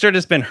Mostert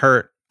has been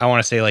hurt. I want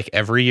to say like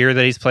every year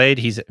that he's played,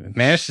 he's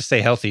managed to stay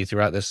healthy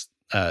throughout this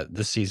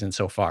season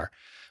so far.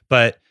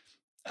 But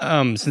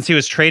since he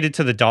was traded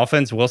to the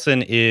Dolphins,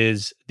 Wilson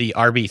is the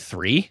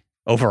RB3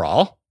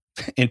 overall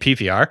in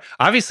PPR.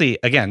 Obviously,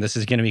 again, this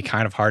is going to be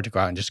kind of hard to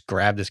go out and just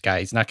grab this guy.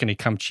 He's not going to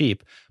come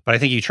cheap, but I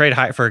think you trade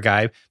high for a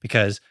guy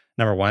because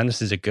number one,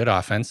 this is a good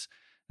offense.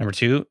 Number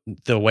two,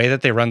 the way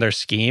that they run their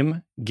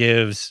scheme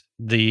gives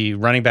the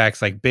running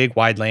backs like big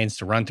wide lanes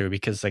to run through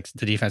because like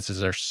the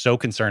defenses are so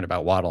concerned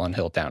about Waddle and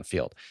Hill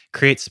downfield.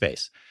 Create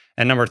space.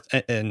 And I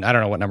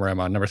don't know what number I'm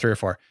on, number 3 or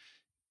 4.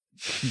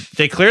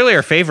 They clearly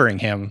are favoring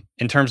him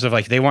in terms of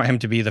like they want him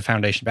to be the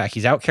foundation back.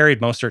 He's outcarried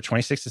Mostert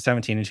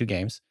 26-17 in 2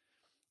 games.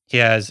 He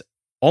has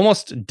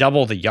almost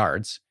double the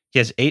yards. He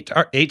has 8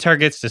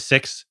 targets to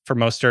 6 for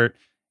Mostert,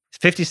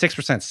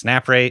 56%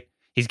 snap rate.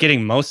 He's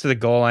getting most of the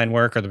goal line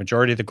work or the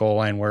majority of the goal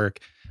line work.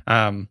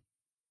 And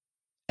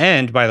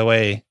by the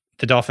way,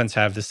 the Dolphins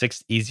have the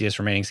 6th easiest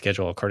remaining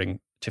schedule according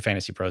to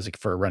Fantasy Pros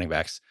for running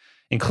backs,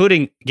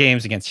 including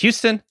games against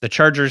Houston, the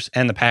Chargers,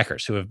 and the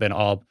Packers, who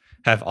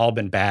have all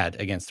been bad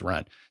against the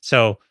run.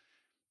 So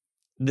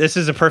this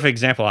is a perfect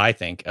example, I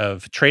think,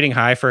 of trading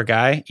high for a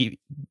guy,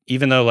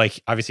 even though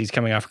like obviously he's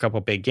coming off a couple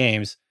of big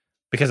games,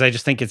 because I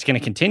just think it's going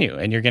to continue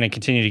and you're going to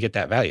continue to get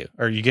that value,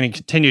 or you're going to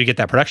continue to get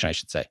that production, I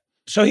should say.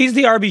 So he's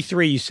the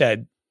RB3, you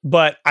said,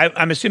 but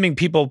I'm assuming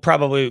people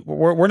probably,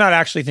 we're not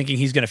actually thinking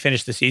he's going to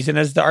finish the season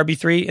as the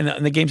RB3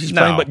 in the games he's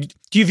playing, but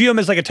do you view him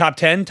as like a top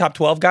 10, top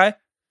 12 guy?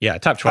 Yeah,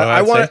 top 12,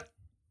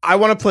 I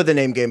want to play the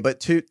name game, but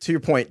to your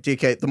point,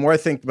 DK, the more I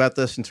think about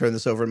this and turn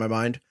this over in my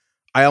mind,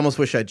 I almost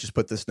wish I'd just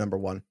put this number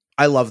 1.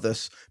 I love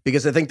this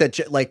because I think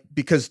that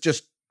because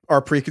just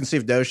our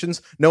preconceived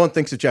notions, no one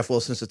thinks of Jeff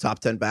Wilson as a top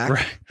 10 back.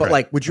 Right, but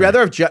like, would you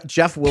rather have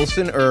Jeff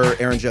Wilson or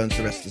Aaron Jones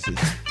the rest of the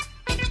season?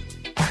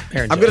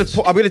 I'm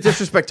gonna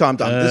disrespect Tom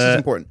Dunn. This is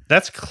important.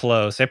 That's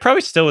close. I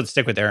probably still would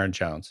stick with Aaron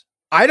Jones.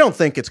 I don't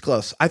think it's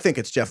close. I think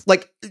it's Jeff.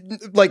 Like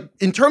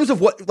in terms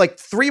of what, like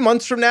 3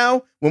 months from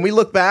now, when we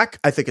look back,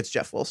 I think it's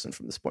Jeff Wilson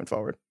from this point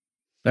forward.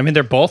 I mean,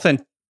 they're both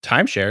in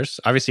timeshares.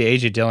 Obviously,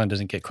 AJ Dillon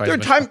doesn't get quite as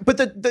much time,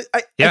 but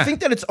I think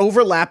that it's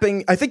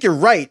overlapping. I think you're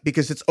right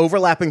because it's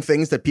overlapping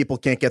things that people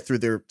can't get through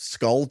their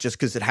skull just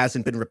because it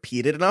hasn't been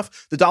repeated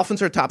enough. The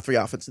Dolphins are a top 3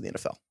 offense in the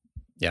NFL.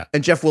 Yeah.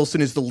 And Jeff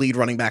Wilson is the lead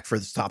running back for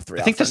his top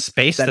 3 I think the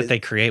space that they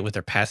create with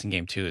their passing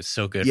game too is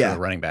so good for the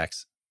running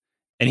backs.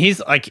 And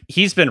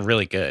he's been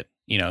really good.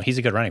 You know, he's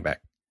a good running back.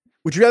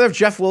 Would you rather have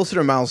Jeff Wilson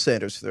or Miles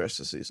Sanders for the rest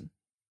of the season?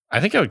 I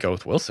think I would go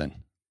with Wilson.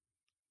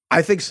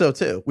 I think so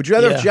too. Would you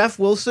rather have Jeff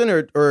Wilson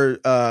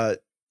or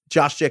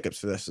Josh Jacobs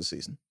for the rest of the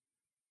season?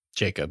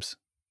 Jacobs.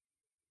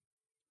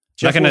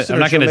 I'm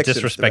not going to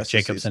disrespect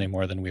Jacobs any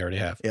more than we already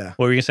have. Yeah.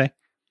 What were you going to say?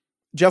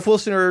 Jeff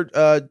Wilson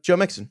or Joe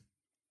Mixon?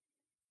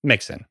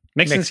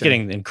 Mixon's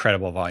getting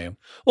incredible volume.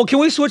 Well, can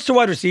we switch to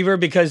wide receiver?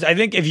 Because I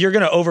think if you're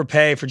going to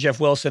overpay for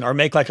Jeff Wilson or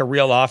make like a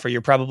real offer,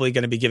 you're probably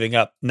going to be giving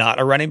up not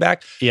a running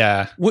back.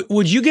 Yeah.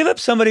 Would you give up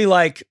somebody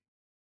like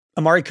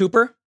Amari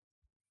Cooper?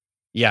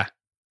 Yeah.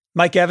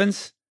 Mike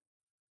Evans?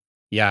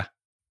 Yeah.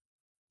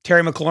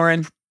 Terry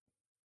McLaurin?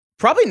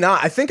 Probably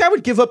not. I think I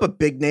would give up a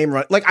big name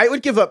run. Like I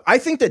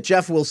think that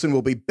Jeff Wilson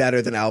will be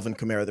better than Alvin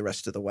Kamara the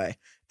rest of the way.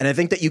 And I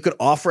think that you could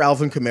offer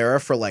Alvin Kamara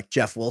for like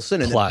Jeff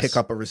Wilson and then pick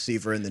up a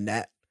receiver in the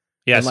net.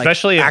 Yeah, and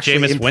especially if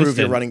Jameis improve Winston.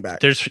 Your running back.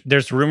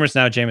 There's rumors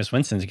now Jameis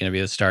Winston's going to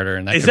be the starter.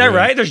 And is that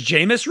right? There's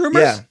Jameis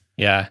rumors? Yeah.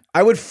 Yeah.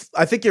 I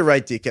think you're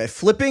right,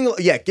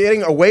 DK.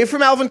 Getting away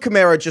from Alvin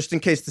Kamara just in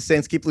case the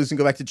Saints keep losing,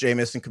 go back to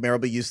Jameis, and Kamara will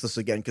be useless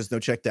again because no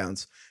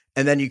checkdowns.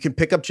 And then you can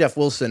pick up Jeff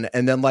Wilson.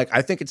 And then,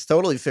 I think it's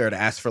totally fair to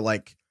ask for,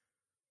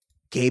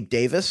 Gabe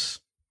Davis.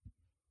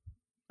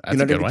 That's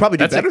a good one. Probably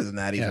do better than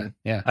that, even.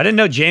 Yeah. I didn't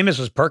know Jameis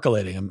was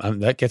percolating.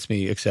 That gets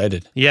me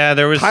excited. Yeah,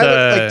 there was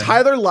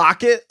Tyler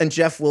Lockett and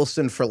Jeff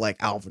Wilson for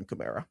Alvin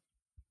Kamara.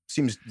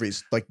 Seems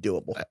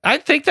doable. I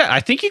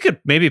think you could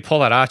maybe pull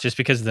that off just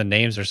because the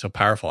names are so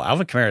powerful.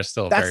 Alvin Kamara is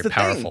still a very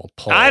powerful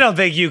pull. I don't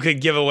think you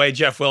could give away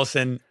Jeff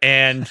Wilson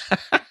and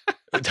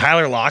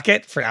Tyler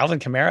Lockett for Alvin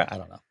Kamara. I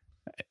don't know.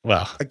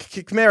 Well,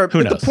 Kamara.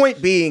 Who but knows? The point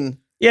being,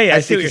 I I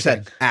see think what you're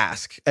saying. saying.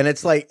 Ask, and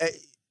it's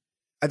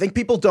I think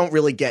people don't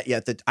really get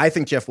yet that I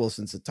think Jeff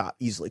Wilson's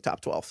easily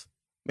top 12.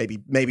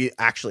 Maybe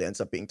actually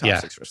ends up being top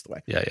 6 rest of the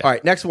way. Yeah. All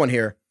right, next one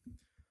here.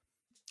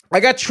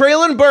 I got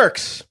Treylon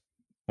Burks.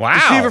 Wow.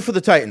 Receiver for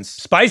the Titans.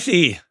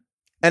 Spicy.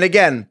 And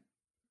again,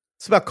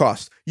 it's about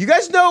cost. You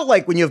guys know,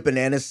 when you have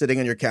bananas sitting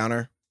on your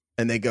counter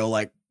and they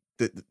go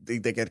they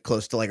get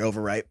close to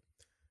overripe,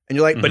 and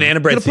you're like, Banana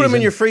bread. I'm gonna put them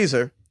in your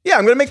freezer. Yeah,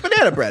 I'm gonna make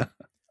banana bread.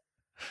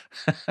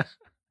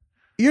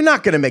 You're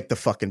not gonna make the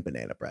fucking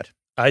banana bread.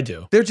 I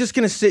do. They're just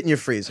gonna sit in your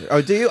freezer.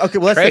 Oh, do you? Okay,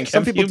 well, let's Craig, think.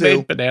 Some have people you do.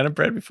 made banana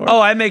bread before? Oh,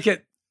 I make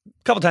it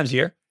a couple times a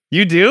year.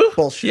 You do?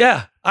 Bullshit.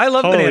 Yeah, I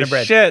love Holy banana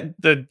bread.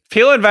 shit. The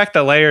peeling back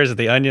the layers of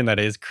the onion that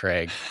is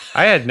Craig.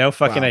 I had no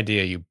fucking Wow.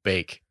 idea you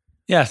bake.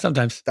 Yeah,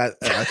 sometimes. That's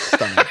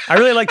stunning. I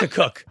really like to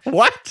cook.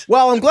 What?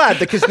 Well, I'm glad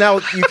because now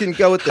you can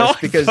go with this Oh,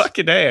 because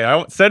fucking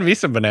hey, send me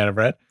some banana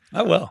bread.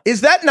 I will.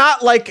 is that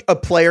not a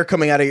player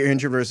coming out of your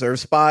injured reserve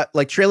spot?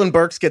 Treylon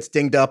Burks gets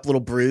dinged up, a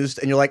little bruised,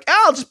 and you're like,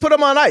 I'll just put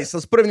him on ice.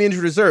 Let's put him in the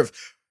injured reserve.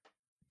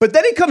 But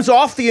then he comes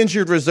off the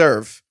injured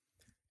reserve,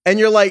 and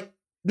you're like,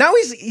 now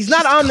he's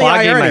not on the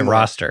Clogging IR my anymore.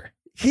 roster.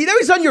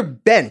 He's on your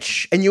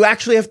bench, and you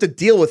actually have to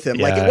deal with him.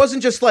 Yeah. It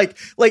wasn't just and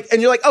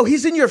you're like, oh,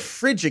 he's in your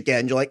fridge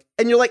again. You're like,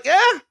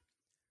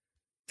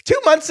 2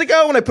 months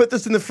ago when I put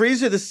this in the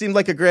freezer, this seemed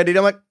like a great idea.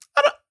 I'm like,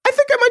 I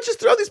think I might just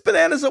throw these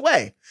bananas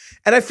away.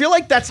 And I feel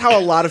like that's how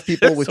a lot of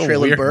people with That's a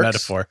Treylon weird Burks.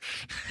 metaphor.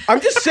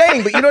 I'm just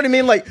saying, but you know what I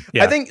mean?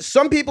 Yeah. I think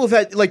some people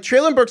have had,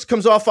 Treylon Burks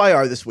comes off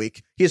IR this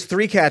week. He has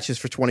 3 catches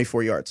for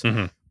 24 yards.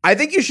 Mm-hmm. I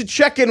think you should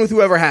check in with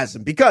whoever has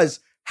him because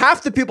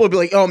half the people will be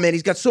like, oh man,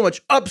 he's got so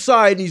much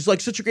upside and he's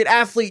such a great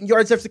athlete and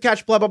yards after the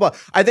catch, blah, blah, blah.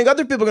 I think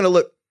other people are going to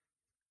look,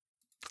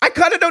 I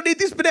kind of don't need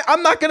these bananas.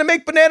 I'm not going to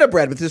make banana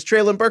bread with this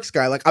Treylon Burks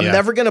guy. I'm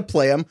never going to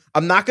play him.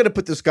 I'm not going to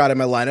put this guy in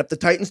my lineup. The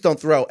Titans don't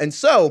throw. And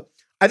so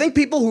I think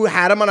people who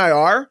had him on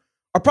IR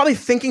are probably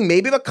thinking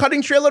maybe about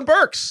cutting Treylon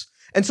Burks.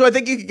 And so I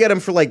think you could get him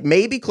for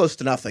maybe close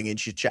to nothing and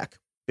you should check.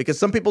 Because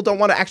some people don't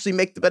want to actually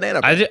make the banana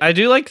bread. I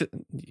do like,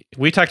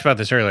 we talked about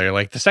this earlier,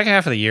 the second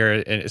half of the year,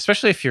 and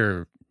especially if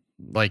you're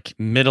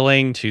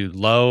middling to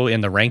low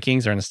in the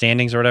rankings or in the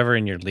standings or whatever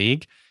in your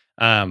league,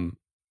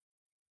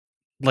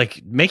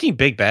 making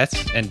big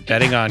bets and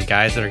betting on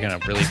guys that are going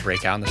to really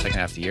break out in the second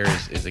half of the year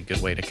is a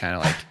good way to kind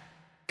of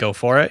go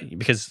for it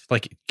because you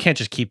can't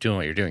just keep doing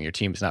what you're doing. Your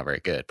team is not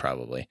very good,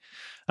 probably.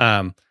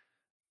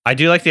 I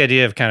do like the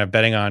idea of kind of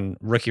betting on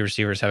rookie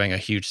receivers having a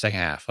huge second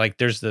half.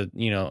 There's the,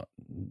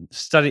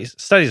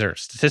 studies or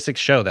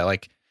statistics show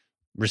that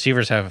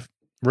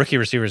rookie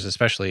receivers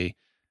especially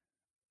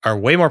are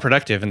way more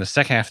productive in the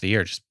second half of the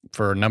year just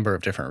for a number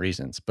of different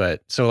reasons.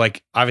 But so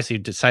obviously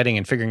deciding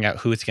and figuring out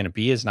who it's going to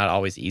be is not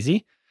always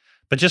easy.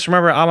 But just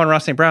remember Amon-Ra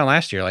St. Brown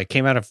last year,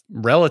 came out of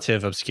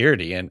relative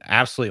obscurity and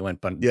absolutely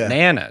went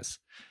bananas.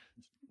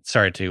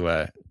 Sorry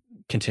to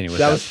continue with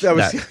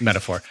that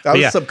metaphor. That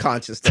was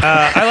subconscious.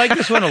 I like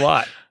this one a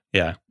lot.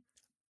 Yeah.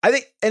 I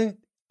think, and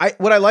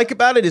what I like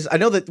about it is I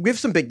know that we have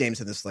some big names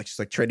in this,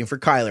 just trading for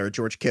Kyler or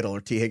George Kittle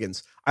or T.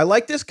 Higgins. I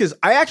like this because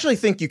I actually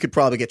think you could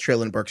probably get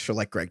Treylon Burks for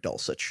Greg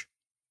Dulcich.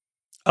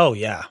 Oh,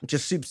 yeah.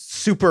 Just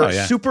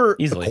super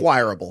easily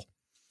acquirable.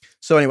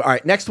 So anyway, all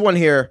right, next one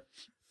here.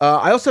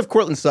 I also have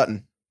Courtland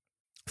Sutton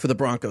for the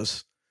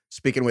Broncos.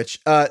 Speaking of which,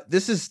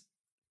 this is,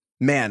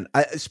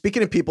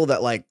 speaking of people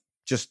that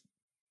just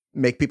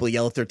make people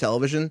yell at their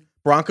television,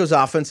 Broncos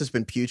offense has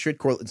been putrid.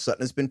 Courtland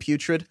Sutton has been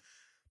putrid.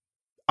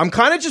 I'm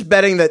kind of just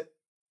betting that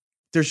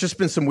there's just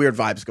been some weird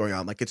vibes going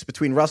on. It's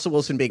between Russell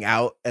Wilson being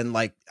out and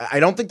I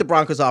don't think the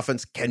Broncos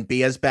offense can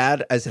be as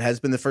bad as it has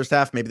been the first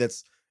half. Maybe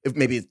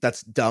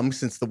that's dumb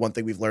since the one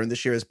thing we've learned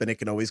this year has been it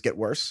can always get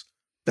worse.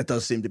 That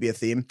does seem to be a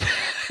theme.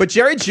 But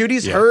Jerry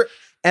Jeudy's hurt,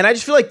 and I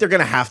just feel like they're going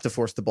to have to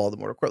force the ball to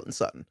more Courtland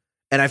Sutton.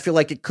 And I feel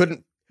like it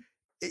couldn't.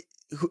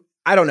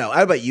 I don't know. I don't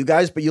know about you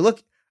guys, but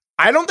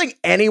I don't think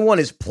anyone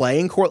is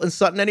playing Courtland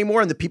Sutton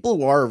anymore, and the people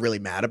who are really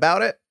mad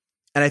about it.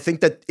 And I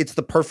think that it's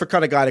the perfect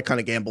kind of guy to kind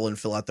of gamble and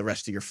fill out the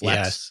rest of your flex.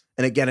 Yes.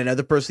 And again,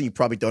 another person you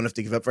probably don't have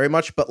to give up very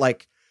much, but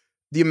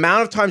the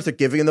amount of times they're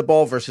giving him the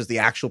ball versus the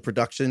actual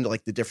production,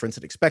 the difference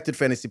in expected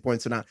fantasy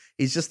points or not,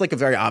 he's just a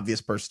very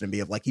obvious person to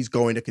me of he's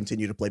going to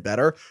continue to play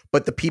better.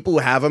 But the people who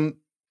have him,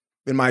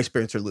 in my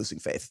experience, are losing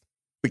faith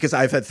because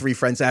I've had 3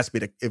 friends ask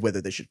me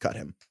whether they should cut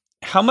him.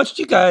 How much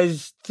do you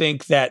guys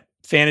think that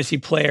fantasy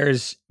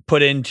players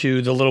put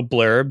into the little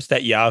blurbs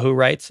that Yahoo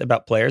writes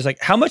about players? Like,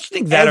 how much do you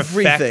think that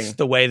affects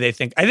the way they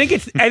think? I think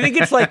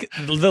it's like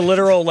the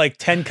literal like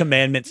 10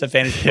 commandments of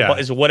fantasy football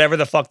is whatever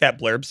the fuck that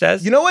blurb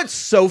says. You know what's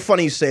so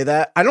funny you say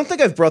that? I don't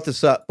think I've brought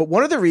this up, but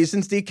one of the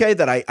reasons, DK,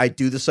 that I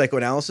do the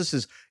psychoanalysis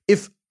is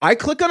if I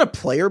click on a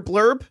player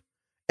blurb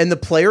and the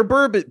player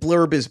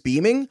blurb is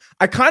beaming,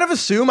 I kind of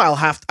assume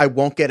I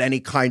won't get any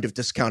kind of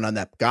discount on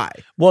that guy.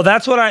 Well,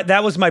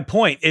 that was my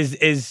point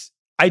is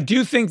I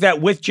do think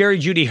that with Jerry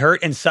Jeudy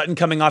hurt and Sutton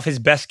coming off his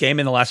best game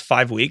in the last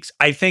 5 weeks,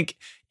 I think,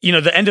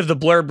 the end of the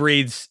blurb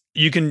reads,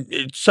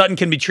 Sutton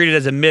can be treated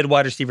as a mid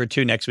wide receiver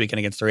 2 next weekend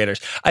against the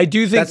Raiders. I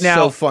do think that's now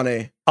so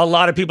funny. A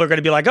lot of people are going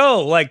to be like,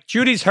 oh, like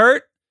Judy's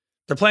hurt.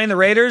 They're playing the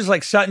Raiders.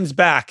 Like Sutton's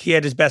back. He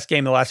had his best game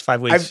in the last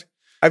 5 weeks.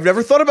 I've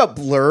never thought about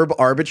blurb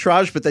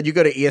arbitrage, but then you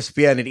go to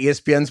ESPN and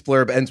ESPN's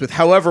blurb ends with,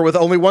 however, with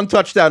only 1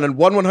 touchdown and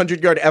 1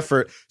 100-yard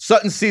effort,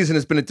 Sutton's season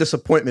has been a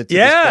disappointment to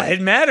this point.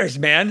 It matters,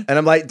 man. And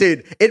I'm like,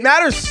 dude, it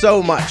matters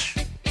so much.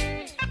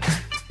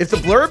 If the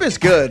blurb is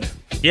good.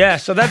 Yeah,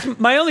 so that's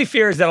my only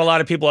fear is that a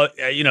lot of people,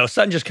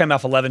 Sutton just came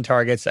off 11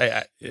 targets.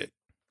 It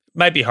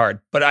might be hard,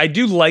 but I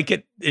do like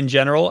it in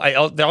general.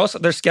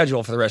 Their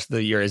schedule for the rest of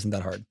the year isn't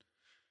that hard.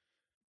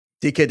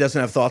 DK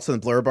doesn't have thoughts on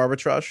the blurb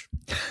arbitrage?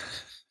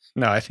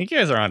 No, I think you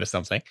guys are onto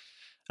something.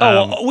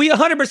 We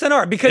 100%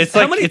 are because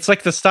it's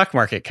like the stock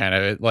market kind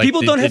of. Like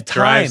people don't have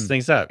time. Drives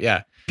things up,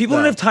 yeah. People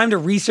don't have time to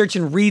research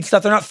and read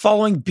stuff. They're not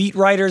following beat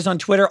writers on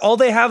Twitter. All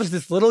they have is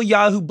this little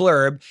Yahoo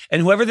blurb,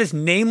 and whoever this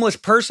nameless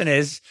person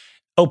is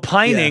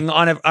opining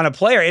on a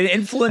player. It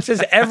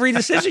influences every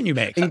decision you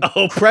make.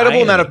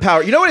 Incredible amount of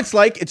power. You know what it's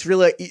like? It's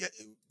really,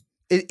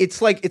 it's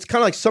kind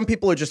of like some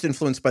people are just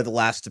influenced by the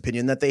last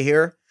opinion that they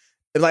hear.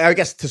 Like, I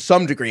guess to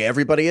some degree,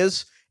 everybody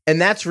is. And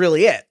that's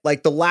really it.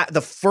 Like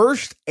the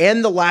first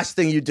and the last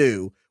thing you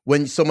do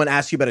when someone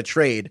asks you about a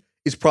trade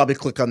is probably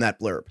click on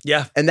that blurb.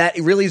 Yeah. And that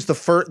really is the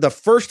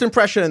first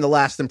impression and the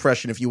last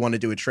impression if you want to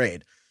do a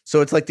trade. So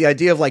it's like the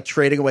idea of like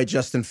trading away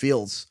Justin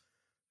Fields,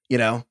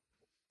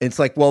 It's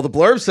like, well, the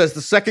blurb says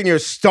the second-year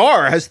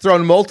star has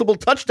thrown multiple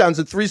touchdowns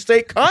in 3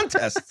 state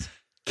contests.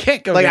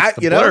 Can't go against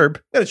the blurb.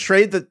 Gotta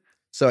trade the.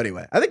 So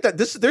anyway, I think that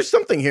there's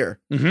something here.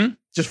 Mm-hmm.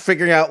 Just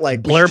figuring out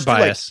like blurb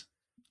bias.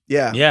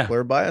 Yeah.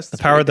 Blurb bias. The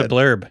power of the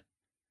blurb.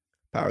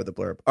 Power of the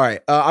blurb. All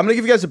right. I'm going to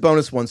give you guys a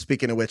bonus one,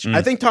 speaking of which.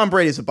 I think Tom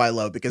Brady's a buy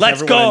low because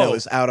everyone I know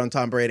is out on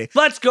Tom Brady.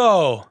 Let's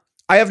go.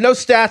 I have no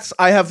stats.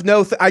 I have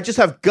I just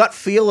have gut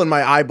feel in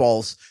my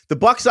eyeballs. The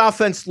Bucs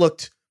offense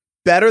looked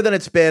better than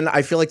it's been.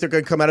 I feel like they're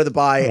going to come out of the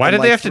bye. Why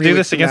did they have to do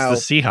this against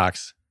the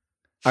Seahawks?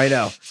 I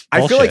know.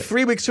 I feel like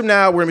 3 weeks from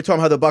now, we're going to be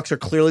talking how the Bucs are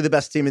clearly the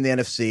best team in the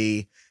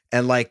NFC.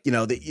 And like,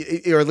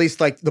 or at least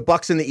like the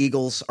Bucs and the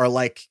Eagles are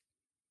like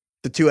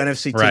the 2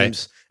 NFC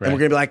teams. Right. And we're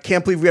going to be like,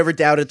 can't believe we ever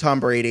doubted Tom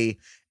Brady.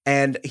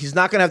 And he's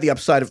not going to have the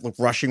upside of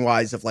rushing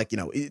wise of like,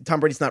 Tom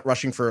Brady's not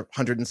rushing for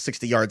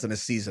 160 yards in a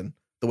season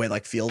the way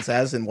like Fields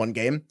has in one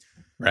game.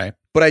 Right.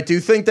 But I do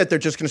think that they're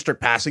just going to start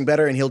passing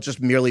better and he'll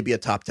just merely be a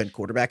top 10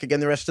 quarterback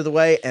again the rest of the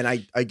way. And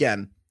I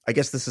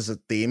guess this is a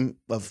theme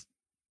of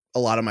a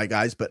lot of my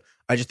guys, but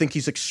I just think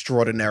he's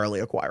extraordinarily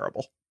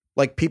acquirable.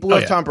 Like people who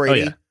have Tom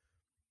Brady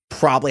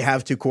probably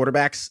have 2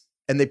 quarterbacks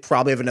and they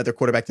probably have another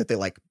quarterback that they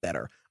like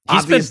better.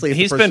 Obviously,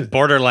 he's been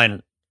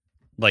borderline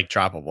like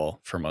droppable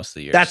for most of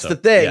the year. That's the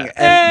thing. Yeah.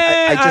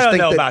 And I don't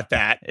know about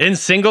that. In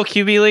single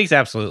QB leagues,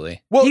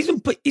 absolutely. Well, he's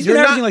been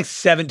averaging like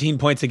 17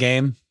 points a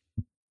game.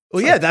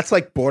 Well, yeah, that's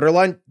like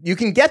borderline. You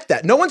can get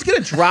that. No one's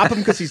going to drop him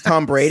because he's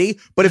Tom Brady.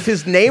 But if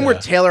his name were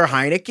Taylor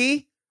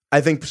Heineke,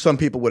 I think some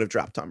people would have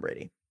dropped Tom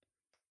Brady.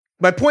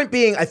 My point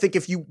being, I think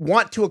if you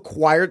want to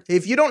acquire,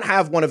 if you don't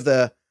have one of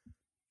the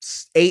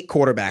 8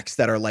 quarterbacks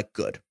that are like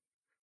good,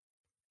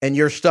 and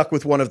you're stuck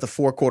with one of the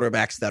 4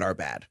 quarterbacks that are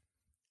bad,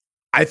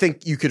 I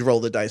think you could roll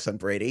the dice on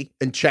Brady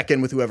and check in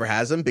with whoever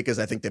has him because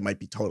I think they might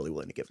be totally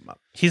willing to give him up.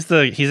 He's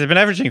been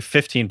averaging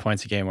 15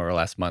 points a game over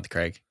last month,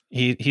 Craig.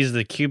 He's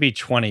the QB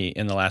 20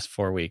 in the last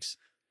 4 weeks.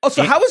 Oh,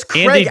 so how is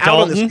Craig Andy out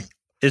Dalton on this?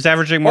 Is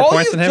averaging more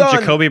points than him.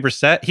 Jacoby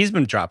Brissett, he's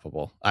been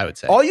droppable, I would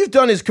say. All you've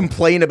done is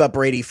complain about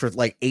Brady for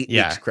like 8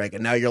 weeks, Craig,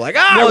 and now you're like,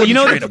 well, you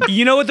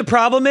know what the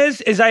problem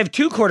is I have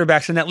 2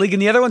 quarterbacks in that league,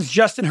 and the other one's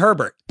Justin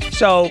Herbert.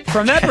 So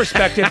from that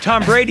perspective,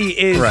 Tom Brady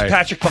is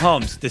Patrick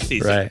Mahomes this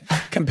season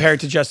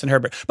compared to Justin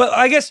Herbert. But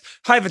I guess,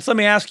 Heifetz, let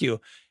me ask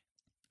you,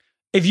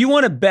 if you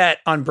want to bet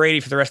on Brady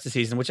for the rest of the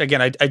season, which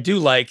again, I do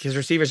like, his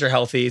receivers are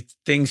healthy,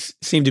 things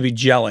seem to be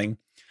gelling.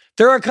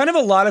 There are kind of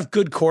a lot of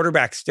good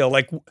quarterbacks still.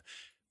 Like,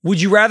 would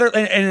you rather,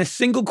 in a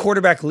single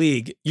quarterback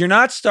league, you're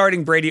not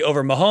starting Brady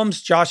over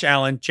Mahomes, Josh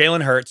Allen,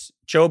 Jalen Hurts,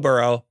 Joe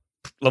Burrow,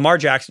 Lamar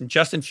Jackson,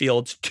 Justin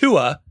Fields,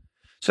 Tua.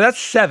 So that's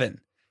 7.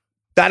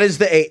 That is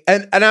the 8.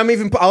 And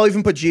I'll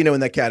even put Geno in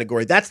that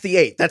category.3's the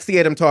 8. That's the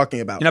 8 I'm talking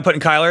about. You're not putting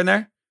Kyler in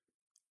there?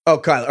 Oh,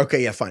 Kyler.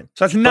 Okay, yeah, fine.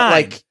 So that's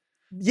 9.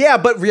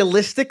 But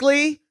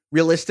realistically,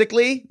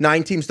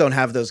 9 teams don't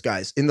have those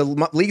guys. In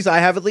the leagues I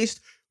have, at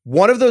least,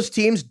 one of those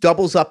teams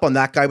doubles up on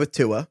that guy with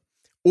Tua,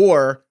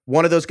 or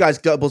one of those guys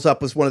doubles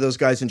up with one of those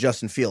guys in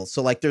Justin Fields.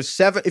 So like there's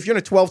 7, if you're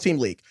in a 12-team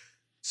league,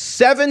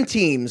 7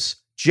 teams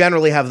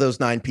generally have those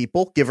 9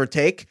 people, give or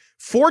take.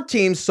 4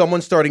 teams,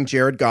 someone starting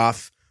Jared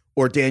Goff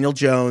or Daniel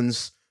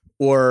Jones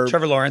or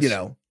Trevor Lawrence.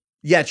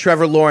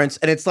 Trevor Lawrence.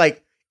 And it's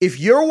like, if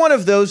you're one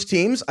of those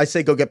teams, I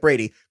say go get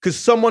Brady, because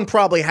someone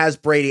probably has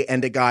Brady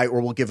and a guy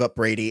or will give up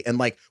Brady, and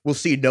like we'll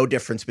see no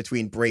difference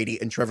between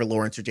Brady and Trevor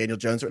Lawrence or Daniel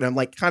Jones. And I'm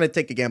like, kind of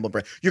take a gamble on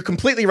Brady. You're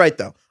completely right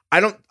though.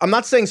 I'm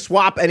not saying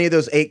swap any of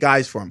those 8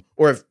 guys for him,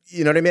 or if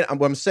you know what I mean.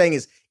 What I'm saying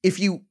is, if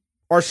you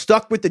are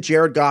stuck with the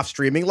Jared Goff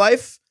streaming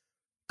life,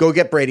 go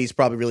get Brady. He's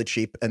probably really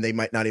cheap, and they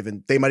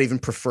might even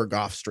prefer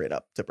Goff straight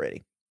up to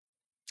Brady.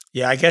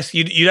 Yeah, I guess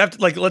you'd have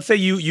to, like, let's say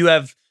you're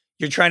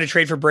trying to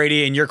trade for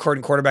Brady and your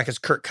quarterback is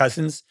Kirk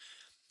Cousins.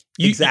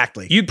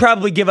 Exactly. You'd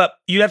probably give up.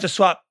 You'd have to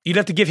swap. You'd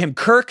have to give him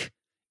Kirk,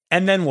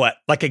 and then what?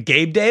 Like a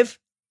Gabe Dave?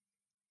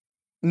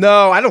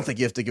 No, I don't think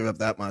you have to give up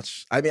that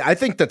much. I mean, I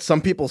think that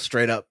some people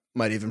straight up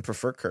might even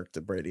prefer Kirk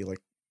to Brady, like,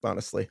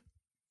 honestly.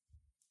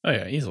 Oh,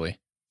 yeah, easily.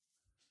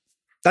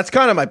 That's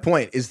kind of my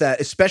point, is that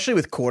especially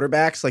with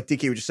quarterbacks, like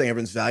DK was just saying,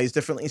 everyone's values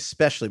differently,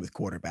 especially with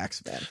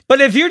quarterbacks, man.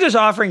 But if you're just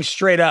offering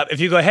straight up, if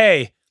you go,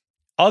 hey,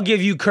 I'll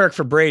give you Kirk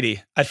for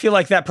Brady, I feel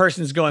like that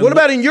person's going. What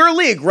about in your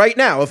league right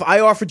now? If I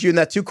offered you in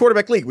that 2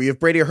 quarterback league where you have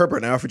Brady or Herbert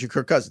and I offered you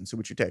Kirk Cousins, who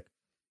would you take?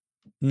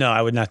 No,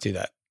 I would not do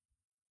that.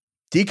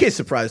 DK's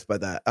surprised by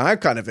that. I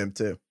kind of am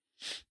too.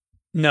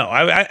 No,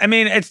 I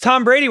mean, it's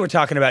Tom Brady we're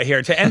talking about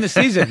here to end the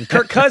season.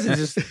 Kirk Cousins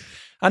is.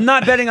 I'm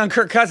not betting on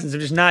Kirk Cousins. I'm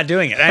just not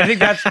doing it. I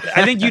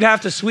think you'd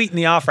have to sweeten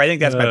the offer. I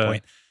think that's my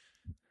point.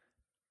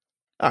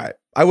 All right.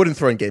 I wouldn't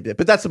throw in Gabe yet,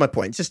 but that's my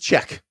point. Just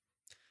check.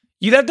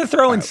 You'd have to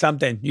throw in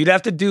something. You'd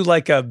have to do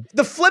like a.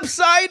 The flip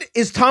side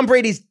is Tom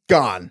Brady's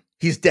gone.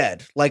 He's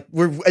dead. Like,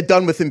 we're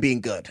done with him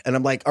being good. And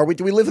I'm like,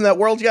 do we live in that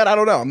world yet? I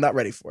don't know. I'm not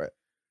ready for it.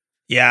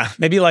 Yeah.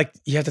 Maybe like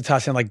you have to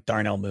toss in like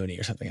Darnell Mooney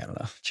or something. I don't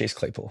know. Chase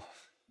Claypool.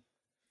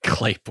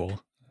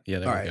 Yeah,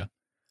 there we go.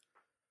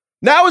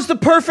 Now is the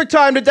perfect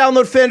time to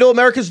download FanDuel,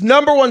 America's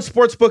 #1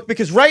 sportsbook,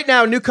 because right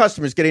now, new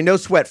customers getting no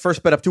sweat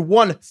first bet up to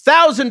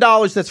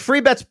 $1,000. That's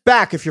free bets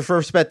back if your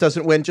first bet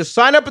doesn't win. Just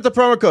sign up with the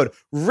promo code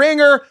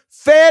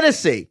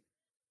RINGERFANTASY.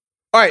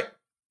 All right.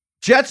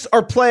 Jets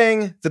are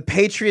playing the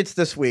Patriots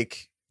this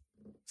week.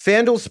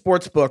 FanDuel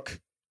Sportsbook.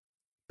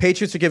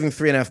 Patriots are giving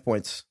 3.5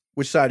 points.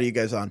 Which side are you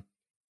guys on?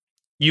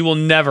 You will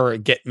never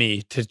get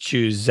me to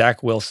choose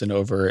Zach Wilson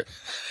over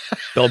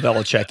Bill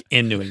Belichick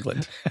in New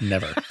England.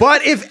 Never.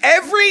 But if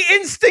every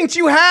instinct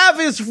you have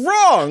is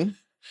wrong.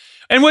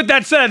 And with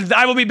that said,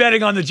 I will be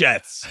betting on the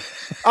Jets.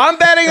 I'm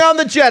betting on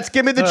the Jets.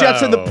 Give me the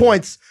Jets and the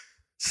points.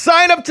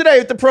 Sign up today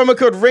with the promo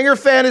code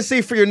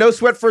RINGERFANTASY for your no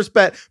sweat first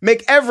bet.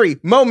 Make every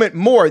moment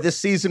more this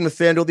season with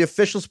FanDuel, the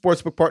official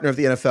sportsbook partner of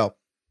the NFL.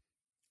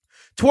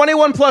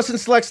 21 plus in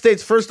select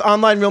states. First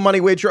online real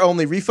money wager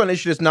only. Refund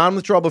issued as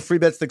non-withdrawable free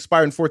bets that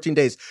expire in 14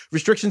 days.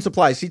 Restrictions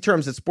apply. See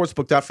terms at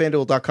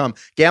sportsbook.fanduel.com.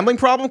 Gambling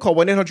problem? Call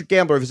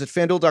 1-800-GAMBLER. Visit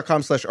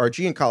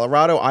fanduel.com/RG in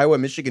Colorado, Iowa,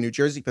 Michigan, New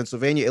Jersey,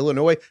 Pennsylvania,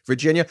 Illinois,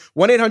 Virginia.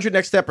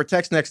 1-800-NEXT-STEP or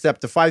text NEXT STEP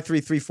to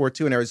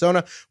 53342 in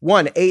Arizona.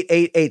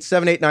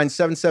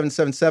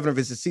 1-888-789-7777 or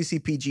visit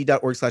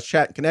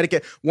ccpg.org/chat in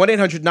Connecticut.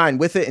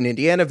 1-800-9-WITH-IT in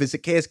Indiana.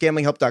 Visit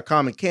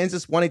ksgamblinghelp.com in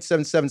Kansas.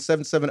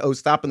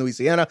 1-877-770-STOP in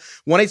Louisiana.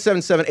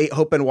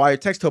 1-877-8-HOPE NY,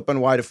 text HOPE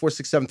NY to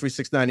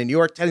 467-369 in New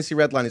York. Tennessee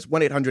Red Line is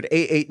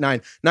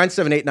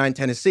 1-800-889-9789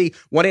 Tennessee,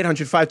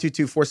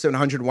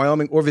 1-800-522-4700 in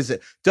Wyoming, or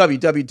visit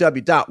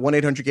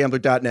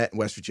www.1800gambler.net in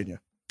West Virginia.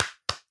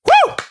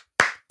 Woo!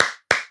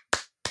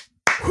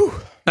 Whew.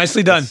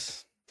 Nicely done.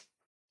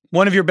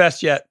 One of your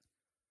best yet.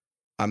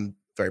 I'm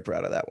very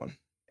proud of that one.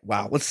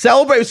 Wow. Let's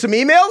celebrate with some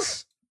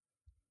emails.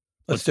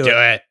 Let's do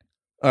it.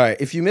 All right.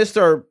 If you missed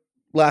our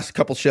last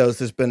couple shows,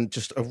 there's been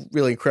just a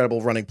really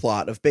incredible running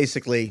plot of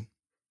basically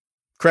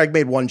Craig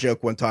made one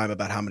joke one time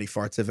about how many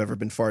farts have ever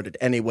been farted.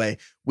 Anyway,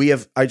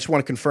 I just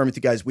want to confirm with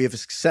you guys, we have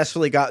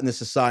successfully gotten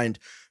this assigned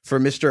for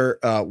Mr.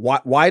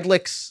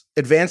 Weidlich's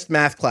advanced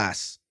math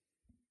class.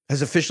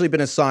 Has officially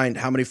been assigned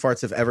how many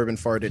farts have ever been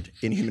farted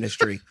in human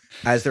history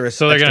as their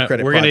so extra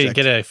credit we're project. Going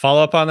to get a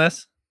follow-up on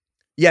this?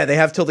 Yeah, they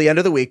have till the end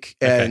of the week,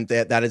 and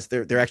Okay. that is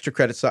their extra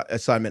credit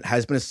assignment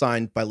has been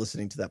assigned by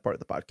listening to that part of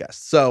the podcast.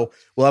 So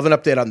we'll have an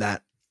update on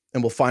that,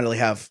 and we'll finally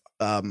have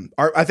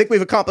I think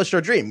we've accomplished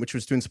our dream, which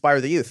was to inspire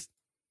the youth.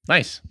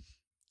 Nice.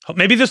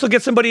 Maybe this will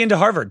get somebody into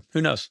Harvard.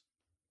 Who knows?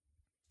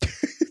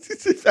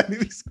 If any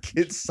of these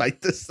kids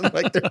cite this in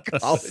like their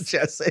college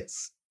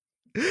essays.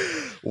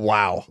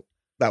 Wow.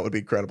 That would be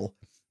incredible.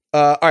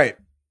 All right.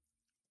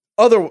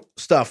 Other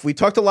stuff. We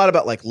talked a lot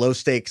about like low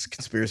stakes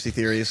conspiracy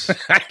theories,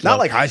 not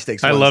like high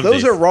stakes ones. love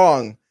Those these. are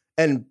wrong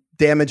and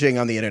damaging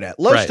on the internet.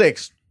 Low Right.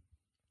 stakes.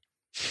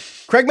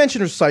 Craig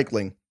mentioned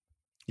recycling.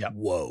 Yeah.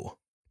 Whoa.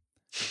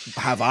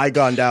 Have I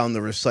gone down the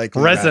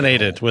recycling rabbit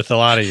Resonated hole? with a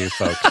lot of you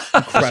folks for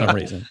some Incredible.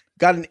 reason.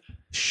 Got an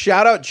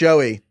shout out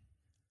Joey.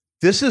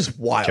 This is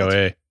wild.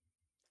 Joey.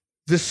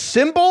 The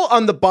symbol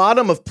on the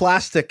bottom of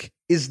plastic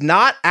is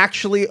not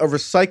actually a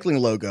recycling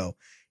logo.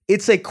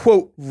 It's a,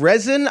 quote,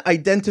 resin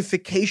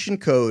identification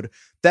code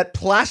that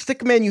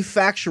plastic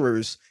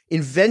manufacturers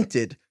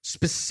invented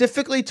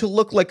specifically to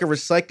look like a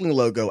recycling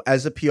logo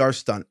as a PR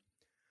stunt.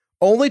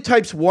 only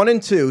types 1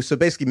 and 2, so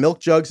basically milk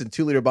jugs and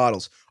 2-liter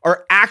bottles,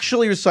 are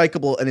actually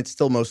recyclable, and it's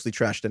still mostly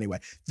trashed anyway.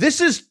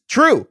 This is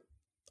true.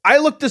 I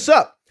looked this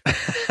up.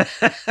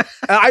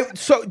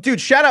 Dude,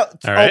 shout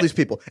out to all these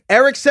people.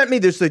 Eric sent me,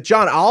 there's the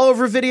John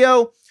Oliver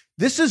video.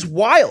 This is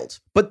wild.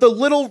 But the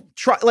little,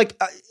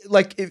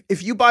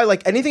 if you buy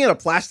like anything in a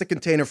plastic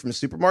container from a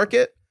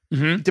supermarket,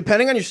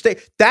 depending on your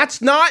state,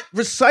 that's not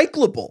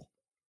recyclable.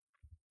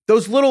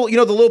 Those little, the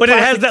little but it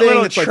has that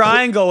little like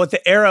triangle with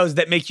the arrows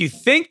that make you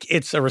think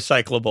it's a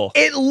recyclable.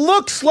 It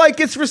looks like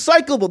it's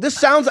recyclable. This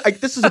sounds like,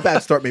 this is a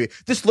bad start maybe.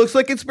 This looks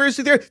like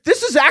conspiracy theory.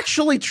 This is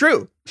actually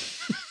true.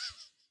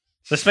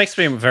 This makes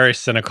me very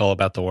cynical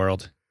about the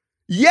world.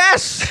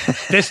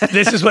 Yes. This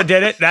is what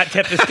did it? That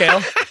tipped the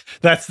scale?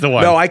 That's the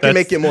one. No, I can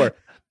make it more.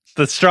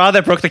 The straw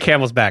that broke the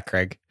camel's back,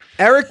 Craig.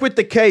 Eric with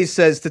the K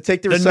says to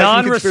take the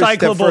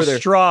non-recyclable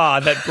straw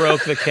that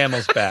broke the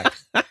camel's back.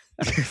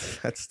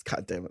 That's,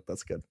 God damn it,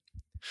 that's good.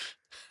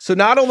 So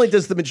not only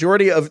does a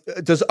majority of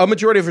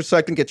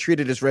recycling get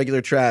treated as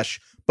regular trash,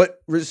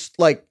 but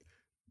recycling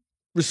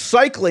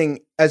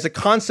as a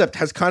concept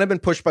has kind of been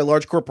pushed by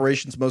large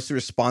corporations, mostly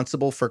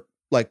responsible for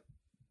like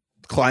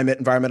climate,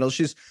 environmental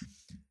issues.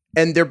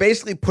 And they're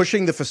basically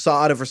pushing the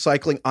facade of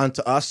recycling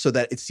onto us so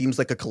that it seems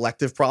like a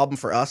collective problem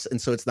for us.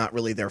 And so it's not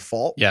really their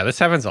fault. Yeah, this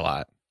happens a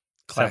lot.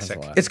 Classic.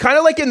 It's kind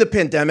of like in the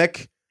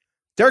pandemic.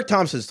 Derek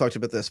Thompson has talked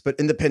about this, but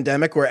in the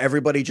pandemic where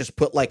everybody just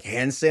put like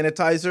hand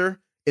sanitizer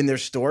in their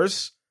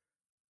stores.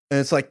 And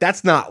it's like,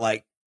 that's not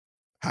like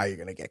how you're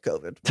going to get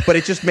COVID. But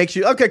it just makes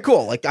you, okay,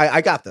 cool. Like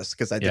I got this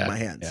because I did my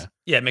hands.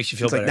 Yeah, it makes you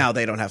feel it's better. like now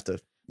they don't have to.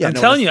 I'm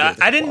telling you,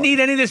 I didn't need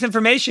any of this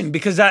information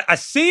because I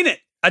seen it.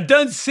 I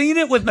done seen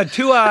it with my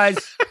 2 eyes.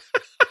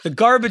 The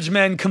garbage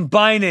men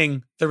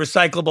combining the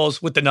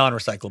recyclables with the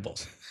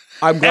non-recyclables.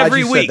 I'm glad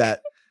you said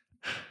that.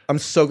 I'm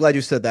so glad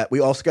you said that. We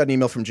also got an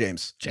email from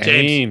James.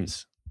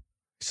 James.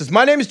 He says,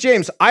 my name is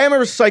James. I am a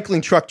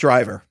recycling truck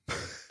driver.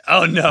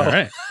 Oh, no. All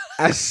right.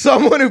 As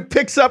someone who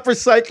picks up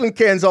recycling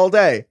cans all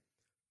day,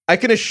 I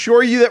can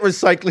assure you that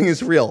recycling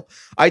is real.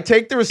 I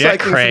take the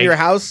recycling from your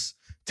house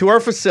to our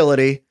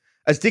facility.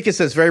 As Dika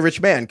says, very rich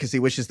man, because he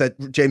wishes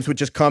that James would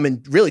just come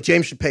and really,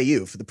 James should pay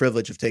you for the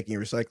privilege of taking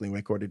your recycling,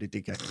 according to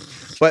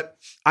DK. But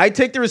I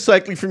take the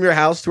recycling from your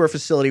house to our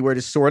facility where it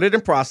is sorted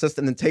and processed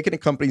and then taken to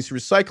companies who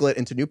recycle it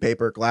into new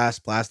paper, glass,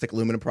 plastic,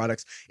 aluminum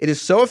products. It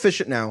is so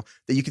efficient now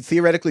that you can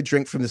theoretically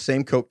drink from the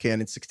same Coke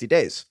can in 60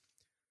 days.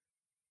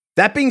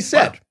 That being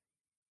said,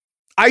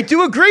 I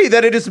do agree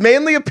that it is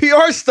mainly a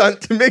PR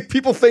stunt to make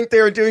people think they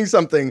are doing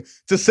something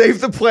to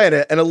save the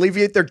planet and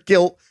alleviate their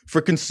guilt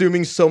for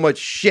consuming so much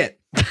shit.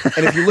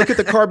 And if you look at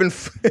the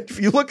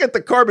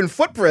carbon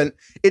footprint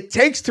it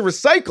takes to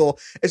recycle,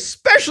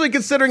 especially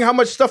considering how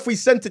much stuff we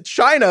send to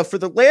China for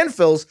the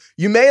landfills,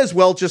 you may as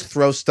well just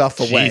throw stuff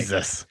away.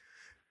 Jesus.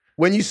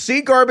 When you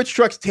see garbage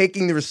trucks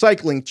taking the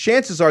recycling,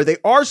 chances are they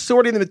are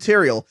sorting the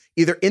material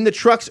either in the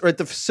trucks or at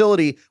the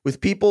facility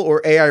with people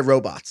or AI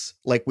robots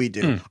like we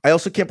do. I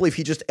also can't believe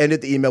he just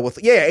ended the email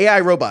with, AI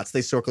robots,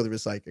 they circle the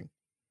recycling.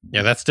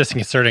 Yeah, that's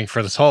disconcerting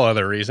for this whole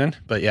other reason,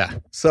 but yeah.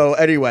 So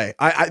anyway,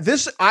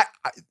 this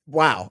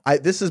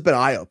has been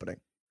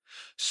eye-opening.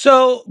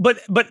 So,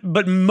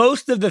 but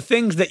most of the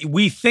things that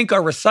we think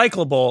are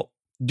recyclable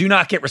do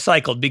not get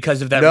recycled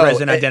because of that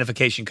resin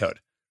identification code.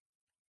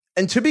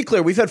 And to be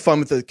clear, we've had fun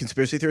with the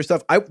conspiracy theory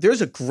stuff.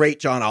 There's a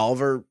great John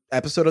Oliver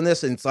episode on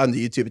this, and it's on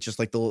the YouTube. It's just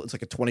like it's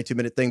like a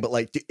 22-minute thing, but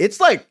like it's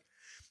like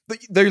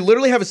they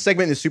literally have a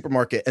segment in the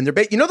supermarket, and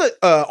they're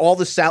all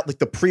the salad, like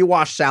the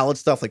pre-washed salad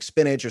stuff, like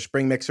spinach or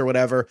spring mix or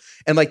whatever,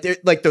 and like they're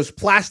like those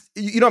plastic.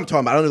 You know what I'm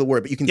talking about? I don't know the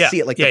word, but you can see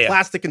it. Like the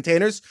plastic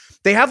containers.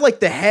 They have like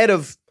the head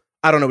of.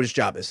 I don't know what his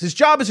job is. His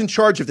job is in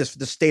charge of this for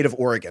the state of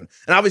Oregon,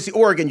 and obviously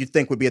Oregon you'd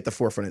think would be at the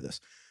forefront of this.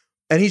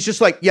 And he's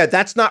just like, yeah,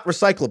 that's not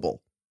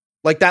recyclable.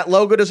 Like that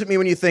logo doesn't mean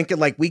when you think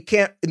like we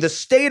can't in the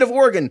state of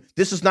Oregon,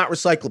 this is not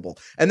recyclable.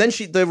 And then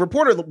the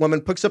reporter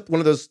woman picks up one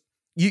of those,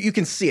 you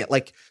can see it,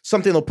 like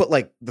something they'll put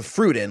like the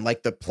fruit in,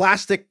 like the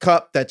plastic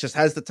cup that just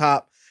has the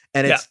top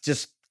and it's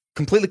just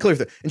completely clear.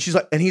 And she's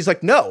like, and he's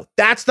like, no,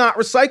 that's not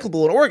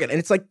recyclable in Oregon. And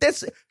it's like,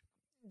 this,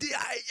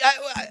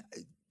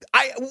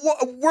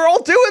 we're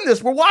all doing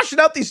this. We're washing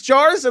out these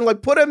jars and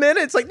like put them in.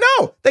 It's like,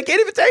 no, they can't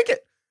even take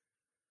it.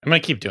 I'm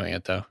going to keep doing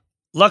it though.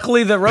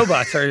 Luckily, the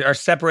robots are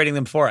separating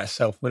them for us,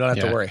 so we don't have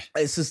to worry.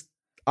 It's just,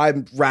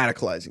 I'm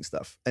radicalizing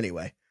stuff.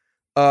 Anyway,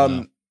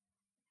 a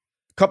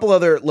couple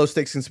other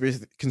low-stakes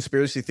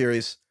conspiracy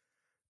theories.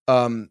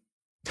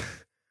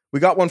 We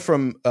got one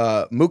from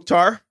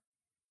Mukhtar.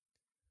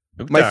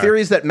 My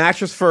theory is that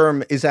Mattress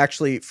Firm is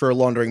actually for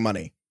laundering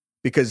money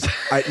because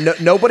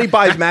nobody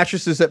buys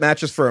mattresses at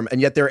Mattress Firm,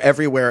 and yet they're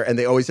everywhere, and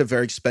they always have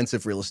very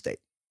expensive real estate.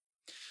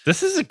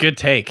 This is a good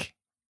take.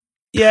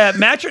 Yeah,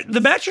 the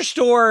mattress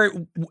store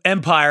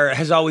empire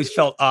has always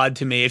felt odd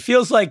to me. It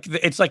feels like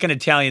it's like an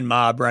Italian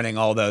mob running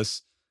all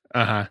those.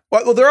 Uh-huh.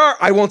 Well, there are,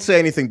 I won't say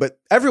anything, but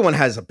everyone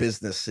has a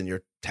business in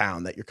your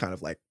town that you're kind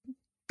of like,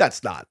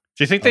 that's not.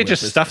 Do you think they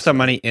just stuff some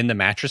money in the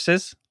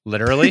mattresses?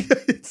 Literally?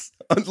 It's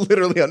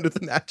literally under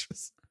the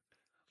mattress.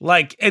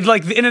 Like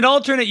in an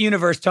alternate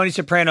universe, Tony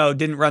Soprano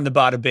didn't run the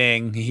Bada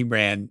Bing. He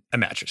ran a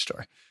mattress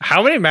store.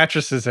 How many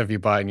mattresses have you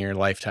bought in your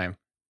lifetime?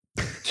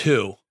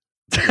 2.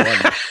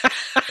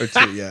 Or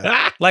 2,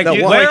 yeah. Like, No,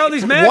 where one- are all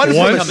these mattresses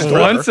one- coming from?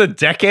 Once a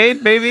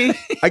decade, maybe?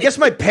 I guess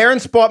my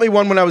parents bought me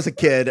one when I was a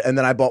kid, and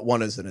then I bought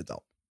one as an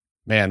adult.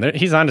 Man,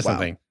 he's onto Wow.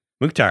 something.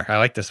 Mukhtar, I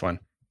like this one.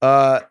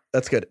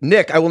 That's good.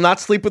 Nick, I will not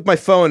sleep with my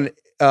phone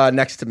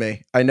next to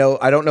me. I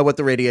don't know what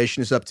the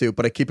radiation is up to,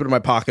 but I keep it in my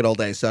pocket all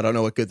day, so I don't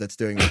know what good that's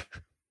doing me.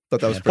 Thought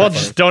that was pretty Well, funny.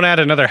 just don't add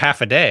another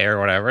half a day or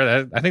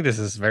whatever. I think this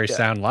is very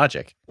sound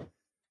logic.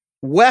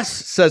 Wes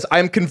says, I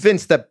am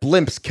convinced that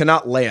blimps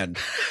cannot land.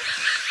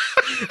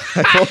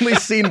 I've only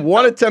seen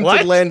one attempted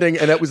What? landing,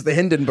 and it was the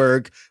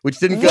Hindenburg, which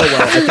didn't go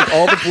well. I think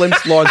all the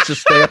blimps launched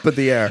just stay up in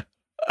the air.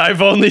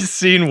 I've only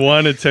seen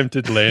one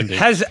attempted landing.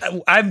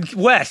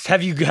 Wes,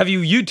 have you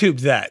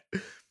YouTubed that?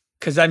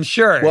 Because I'm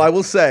sure. Well, I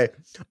will say,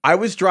 I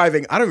was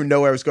driving. I don't even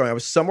know where I was going. I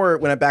was somewhere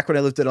back when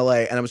I lived in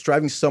LA, and I was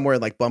driving somewhere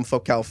in like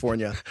Bumfuck,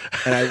 California,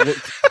 and I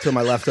looked to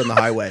my left on the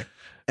highway,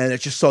 and I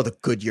just saw the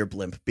Goodyear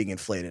blimp being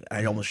inflated.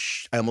 I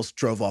almost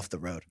drove off the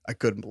road. I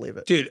couldn't believe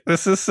it. Dude,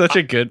 This is such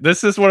a good.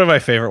 This is one of my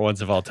favorite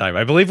ones of all time.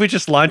 I believe we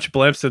just launch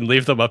blimps and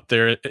leave them up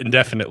there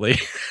indefinitely.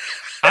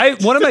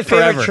 one of my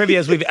favorite Forever.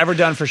 trivias we've ever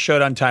done for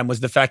Showdown Time was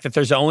the fact that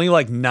there's only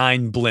like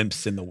 9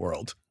 blimps in the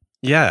world.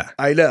 Yeah.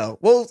 I know.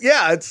 Well,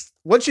 yeah, it's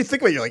once you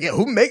think about it, you're like, yeah,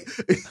 who make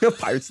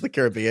Pirates of the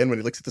Caribbean when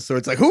he looks at the sword,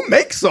 it's like, who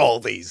makes all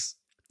these?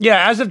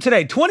 Yeah, as of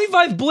today,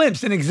 25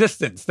 blimps in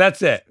existence.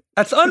 That's it.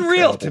 That's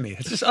unreal to Incredible. me.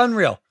 It's just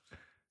unreal.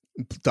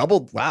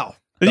 Wow.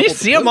 You Double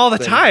see them all the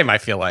blimp thing. time, I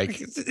feel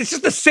like. It's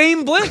just the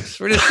same blimps.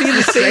 We're just seeing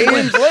the same Same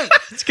blimps. blimp.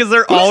 It's because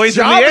they're Whose always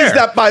in the job air. is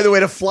that, by the way,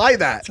 to fly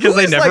that? 'cause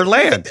they Who is, never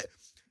land.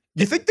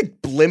 You think the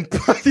blimp,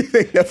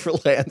 they never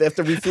land? They have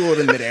to refuel it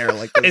in midair.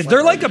 Like Is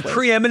there like a place.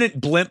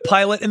 preeminent blimp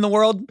pilot in the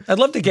world? I'd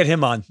love to get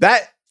him on.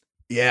 That,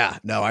 yeah,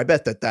 no, I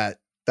bet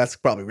that's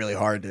probably really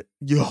hard.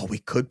 We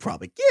could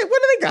probably, what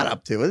do they got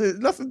up to? Is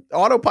it nothing,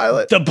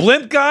 autopilot? The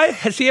blimp guy?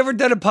 Has he ever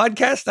done a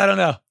podcast? I don't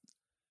know.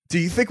 Do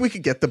you think we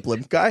could get the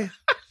blimp guy?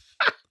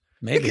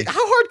 Maybe. How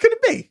hard could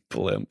it be?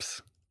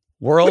 Blimps.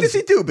 World. What does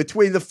he do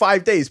between the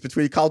 5 days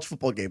between college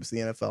football games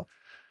and the NFL?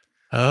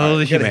 Oh, the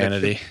we gotta hit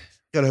humanity.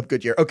 Gotta hope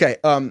Goodyear. Okay,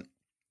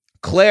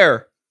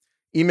 Claire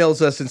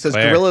emails us and says,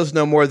 Claire. gorillas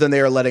know more than they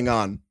are letting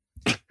on.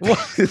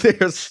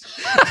 they're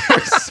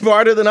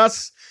smarter than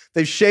us.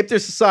 They've shaped their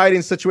society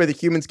in such a way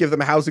that humans give them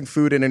housing,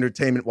 food, and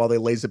entertainment while they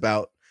laze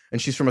about.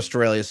 And she's from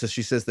Australia, so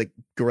she says that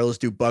gorillas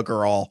do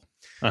bugger all.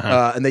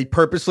 Uh-huh. And they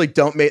purposely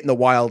don't mate in the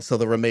wild so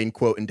they'll remain,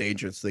 quote,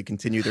 endangered, so they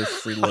continue their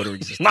freeloader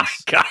existence. My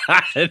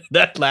God,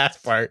 that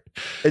last part.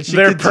 And she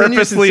They're continues and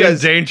purposely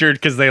says, endangered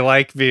because they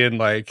like being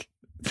like,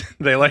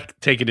 they like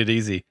taking it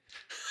easy.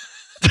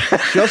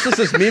 She also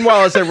says,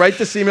 meanwhile, as I write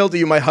this email to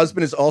you, my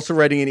husband is also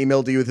writing an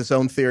email to you with his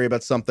own theory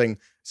about something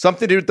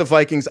to do with the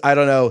Vikings. I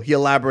don't know. He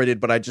elaborated,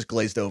 but I just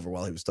glazed over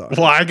while he was talking.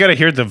 Well, I got to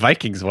hear the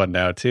Vikings one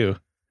now, too.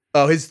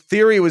 Oh, his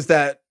theory was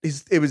that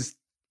his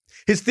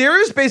theory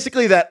is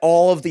basically that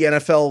all of the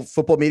NFL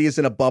football media is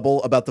in a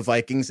bubble about the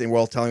Vikings, and we're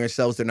all telling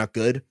ourselves they're not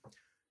good,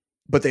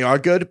 but they are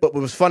good. But what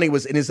was funny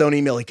was in his own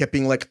email, he kept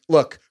being like,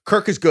 look,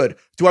 Kirk is good.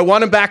 Do I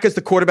want him back as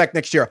the quarterback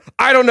next year?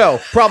 I don't know.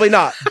 Probably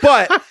not.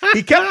 But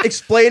he kept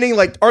explaining,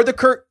 like, are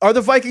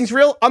the Vikings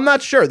real? I'm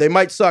not sure. They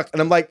might suck.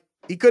 And I'm like,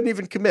 he couldn't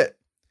even commit.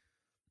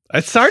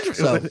 It's hard.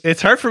 So-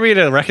 It's hard for me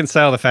to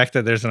reconcile the fact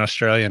that there's an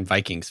Australian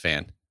Vikings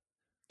fan.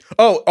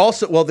 Oh,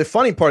 also, well, the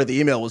funny part of the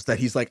email was that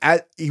he's like,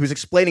 he was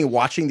explaining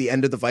watching the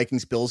end of the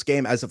Vikings-Bills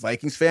game as a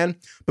Vikings fan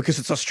because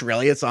it's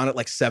Australia. It's on at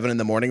like 7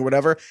 a.m. or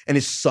whatever. And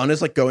his son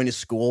is like going to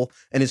school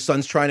and his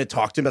son's trying to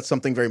talk to him about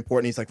something very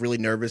important. He's like really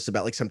nervous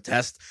about like some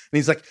test. And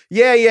he's like,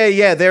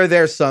 yeah, they're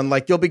there, son.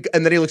 Like you'll be,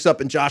 and then he looks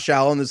up and Josh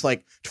Allen is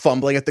like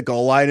fumbling at the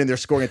goal line and they're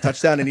scoring a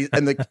touchdown. And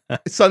his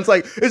son's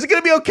like, is it going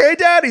to be okay,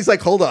 Dad? He's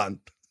like, hold on.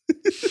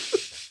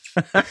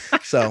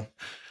 So,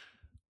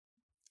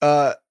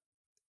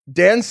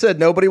 Dan said,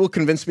 nobody will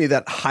convince me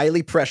that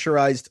highly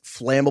pressurized,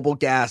 flammable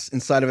gas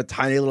inside of a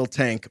tiny little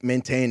tank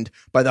maintained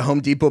by the Home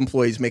Depot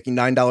employees making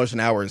 $9 an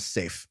hour is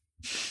safe.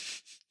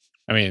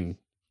 I mean,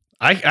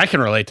 I can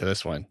relate to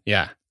this one.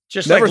 Yeah.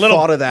 Just Never like little,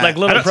 thought of that like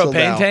little until propane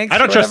now. tanks. I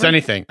don't or trust whatever?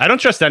 anything. I don't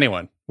trust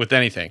anyone with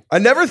anything. I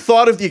never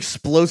thought of the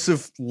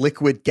explosive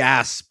liquid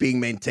gas being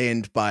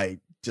maintained by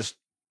just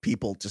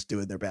people just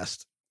doing their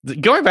best.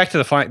 Going back to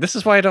the flying, this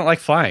is why I don't like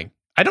flying.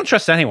 I don't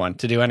trust anyone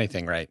to do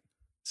anything right.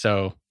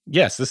 So,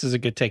 yes, this is a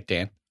good take,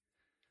 Dan.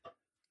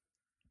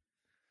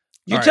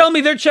 You All tell me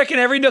they're checking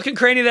every nook and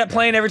cranny of that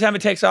plane every time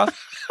it takes off?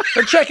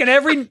 They're checking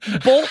every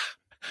bolt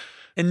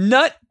and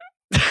nut.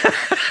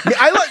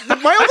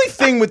 My only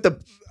thing with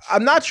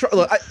I'm not sure.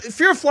 Look,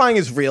 fear of flying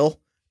is real,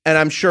 and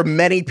I'm sure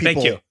many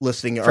people you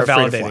listening for are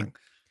afraid of validating. flying.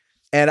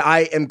 And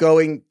I am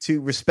going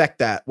to respect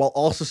that while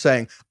also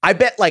saying, I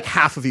bet like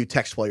half of you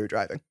text while you're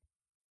driving.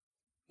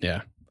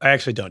 Yeah. I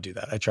actually don't do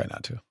that. I try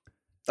not to.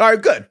 All right,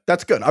 good.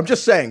 That's good. I'm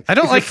just saying. I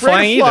don't if like you're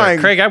afraid flying of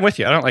either. Craig, I'm with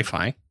you. I don't like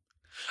flying.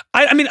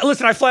 I mean,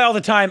 listen, I fly all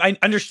the time. I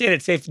understand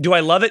it's safe. Do I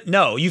love it?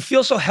 No. You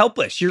feel so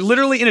helpless. You're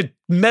literally in a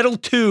metal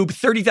tube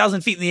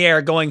 30,000 feet in the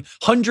air going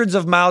hundreds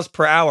of miles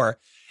per hour.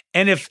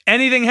 And if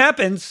anything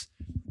happens,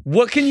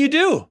 what can you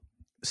do?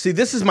 See,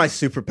 this is my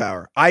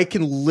superpower. I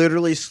can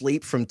literally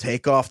sleep from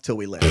takeoff till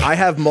we land. I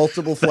have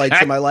multiple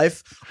flights in my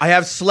life. I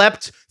have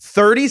slept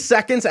 30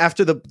 seconds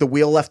after the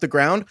wheel left the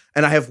ground,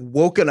 and I have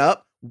woken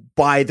up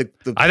by the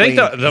I think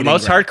plane the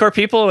most ground. hardcore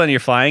people when you're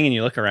flying and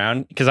you look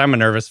around, because I'm a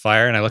nervous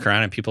flyer and I look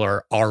around and people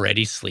are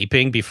already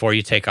sleeping before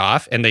you take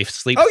off and they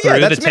sleep through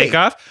the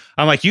takeoff.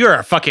 I'm like, you're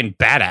a fucking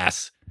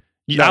badass.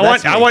 No,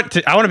 I want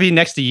to be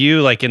next to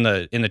you, like in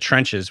the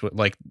trenches.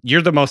 Like,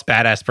 you're the most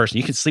badass person.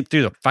 You can sleep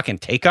through the fucking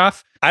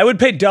takeoff. I would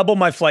pay double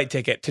my flight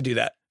ticket to do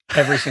that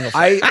every single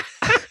flight.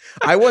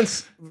 I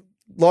once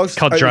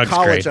Called in drugs,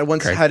 college. Craig. I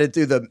once had to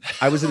do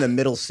I was in the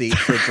middle seat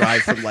for a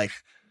drive from like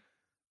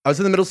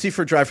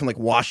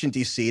Washington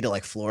D.C. to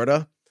like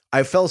Florida.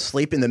 I fell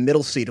asleep in the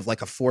middle seat of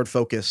like a Ford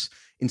Focus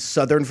in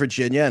Southern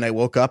Virginia, and I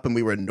woke up and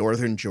we were in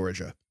Northern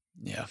Georgia.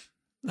 Yeah.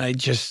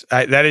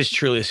 That is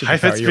truly a superpower.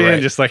 Heifetz You're being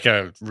right. just like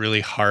a really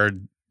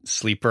hard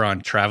sleeper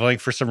on traveling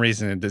for some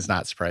reason, it is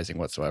not surprising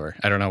whatsoever.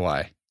 I don't know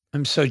why.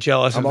 I'm so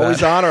jealous I'm of always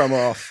that. on or I'm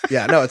off.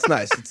 Yeah, no, it's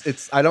nice.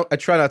 I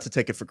try not to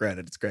take it for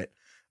granted. It's great.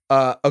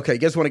 Okay, you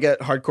guys want to get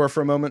hardcore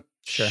for a moment?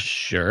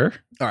 Sure.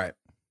 All right.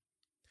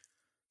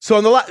 So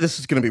on this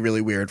is going to be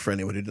really weird for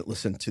anyone who didn't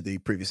listen to the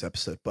previous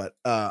episode, but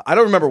I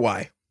don't remember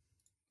why.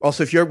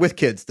 Also, if you're with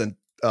kids, then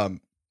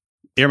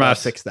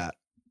Earmuffs. fix that.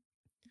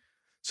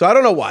 So I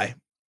don't know why,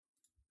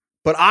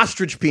 but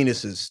ostrich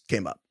penises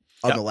came up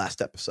on the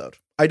last episode.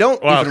 I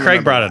don't. Well, even Craig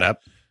remember brought why. it up.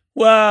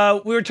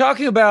 Well, we were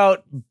talking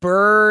about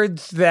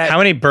birds that... How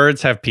many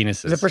birds have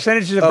penises? The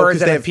percentages of 'cause birds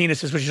that they have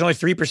penises, which is only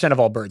 3% of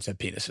all birds have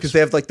penises. Because they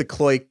have like the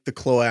cloacas.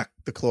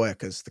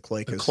 The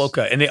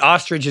cloaca. And the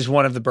ostrich is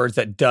one of the birds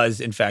that does,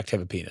 in fact,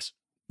 have a penis.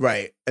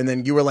 Right. And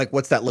then you were like,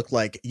 what's that look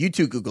like? You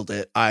two Googled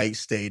it. I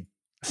stayed.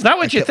 It's not I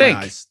what you kept my think.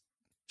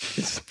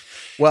 eyes.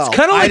 Well, It's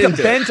kind of I like a didn't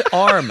do it. bent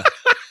arm.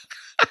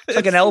 It's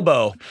like an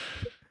elbow.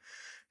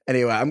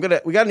 Anyway,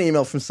 we got an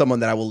email from someone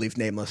that I will leave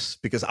nameless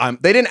because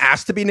they didn't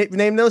ask to be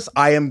nameless.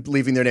 I am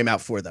leaving their name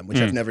out for them, which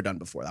I've never done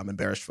before. I'm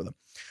embarrassed for them.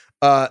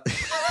 I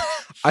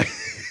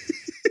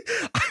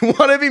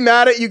want to be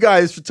mad at you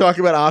guys for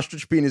talking about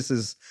ostrich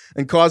penises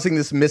and causing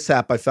this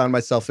mishap I found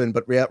myself in,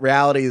 but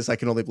reality is I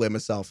can only blame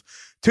myself.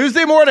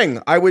 Tuesday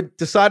morning, I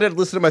decided to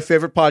listen to my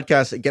favorite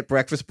podcast and get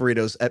breakfast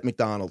burritos at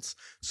McDonald's,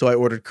 so I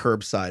ordered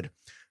curbside.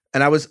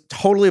 And I was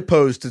totally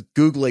opposed to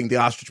Googling the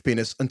ostrich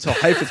penis until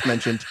Heifetz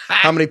mentioned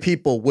how many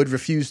people would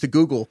refuse to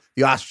Google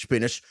the ostrich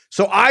penis.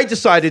 So I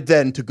decided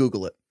then to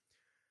Google it.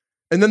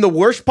 And then the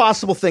worst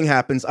possible thing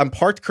happens. I'm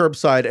parked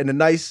curbside and a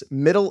nice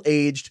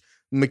middle-aged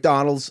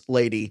McDonald's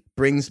lady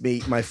brings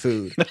me my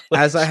food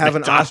as I have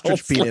an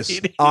ostrich penis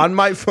on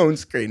my phone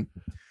screen.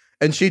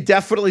 And she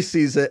definitely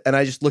sees it. And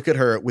I just look at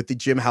her with the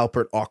Jim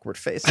Halpert awkward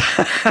face.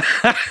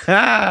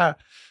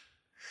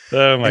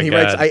 Oh my and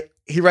God.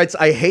 He writes,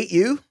 I hate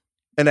you.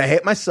 And I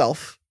hate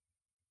myself.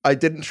 I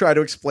didn't try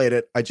to explain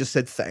it. I just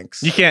said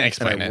thanks. You can't And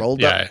explain I it.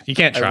 rolled Yeah, you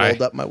can't I try.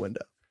 rolled up my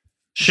window.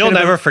 She'll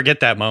never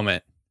forget that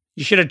moment.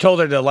 You should have told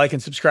her to like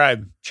and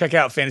subscribe. Check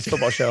out Fantasy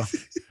Football Show.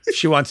 If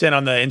she wants in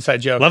on the inside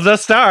joke. Love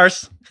those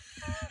stars.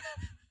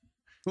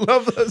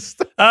 Love those.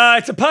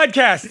 It's a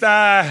podcast.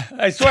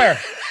 I swear.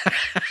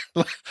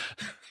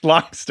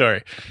 Long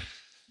story.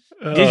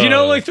 Did you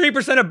know only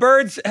 3% of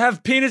birds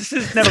have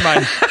penises? Never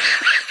mind.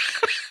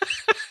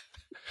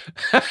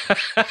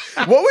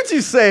 What would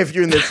you say if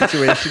you're in this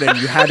situation and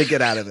you had to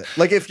get out of it?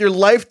 Like if your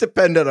life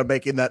depended on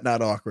making that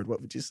not awkward,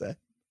 what would you say?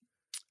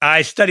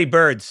 I study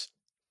birds.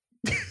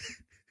 I'm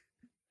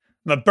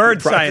a bird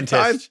Private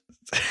scientist.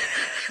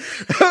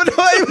 No,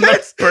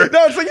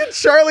 it's like in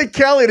Charlie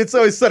Kelly and It's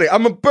Always Sunny.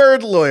 I'm a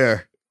bird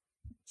lawyer.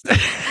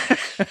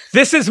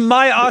 This is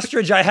my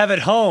ostrich I have at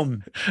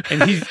home.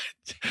 And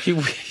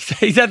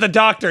he's at the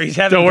doctor. He's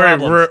having Don't worry,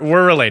 problems.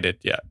 we're related.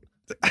 Yeah.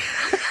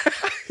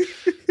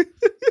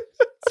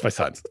 It's my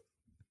son.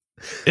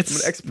 It's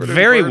I'm an expert in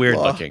very bird weird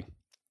law. looking.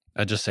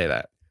 I'll just say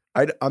that.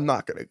 I'm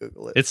not going to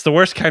Google it. It's the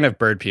worst kind of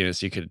bird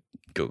penis you could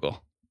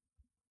Google.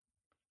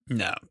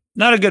 No,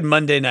 not a good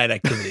Monday night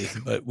activity,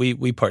 but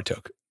we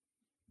partook.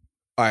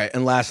 All right.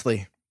 And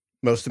lastly,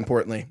 most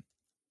importantly,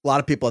 a lot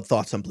of people had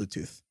thoughts on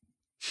Bluetooth.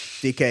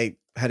 DK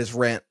had his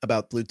rant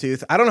about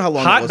Bluetooth. I don't know how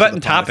long Hot it was. button on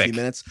the pod, topic. A few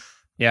minutes.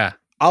 Yeah.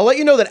 I'll let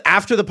you know that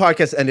after the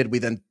podcast ended, we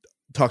then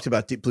talked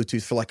about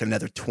Bluetooth for like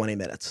another 20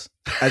 minutes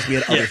as we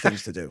had other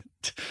things to do.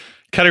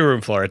 Cutting room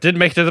floor. It did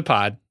make it to the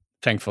pod,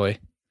 thankfully.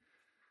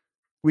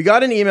 We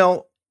got an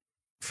email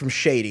from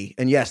Shady.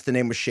 And yes, the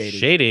name was Shady.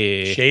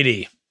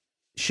 Shady.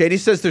 Shady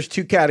says there's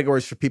two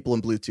categories for people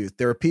in Bluetooth.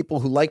 There are people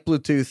who like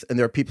Bluetooth, and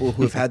there are people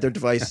who have had their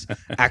device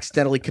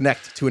accidentally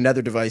connect to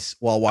another device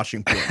while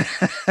watching porn.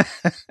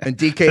 And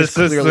DK is This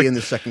is clearly the- in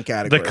the second The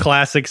category.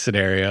 classic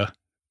scenario.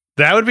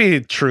 That would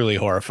be truly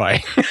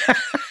horrifying.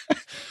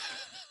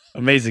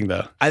 Amazing,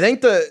 though. I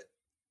think the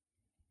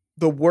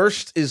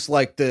worst is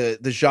like the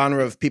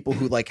genre of people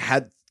who like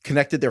had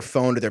connected their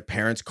phone to their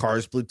parents'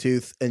 car's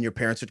Bluetooth, and your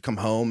parents would come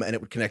home and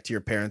it would connect to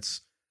your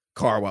parents'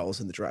 car while it was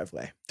in the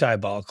driveway.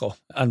 Diabolical.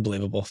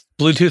 Unbelievable.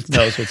 Bluetooth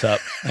knows what's up.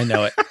 I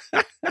know it.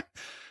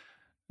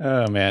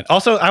 Oh man.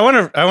 Also, I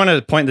want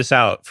to point this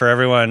out for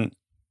everyone.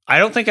 I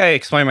don't think I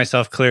explained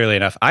myself clearly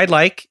enough. I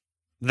like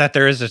that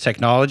there is a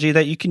technology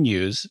that you can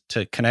use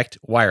to connect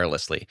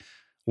wirelessly.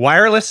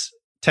 Wireless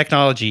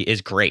technology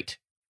is great.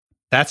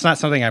 That's not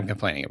something I'm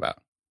complaining about.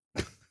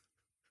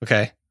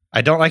 Okay.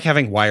 I don't like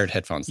having wired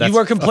headphones. That's you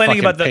were complaining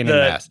about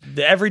the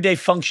the everyday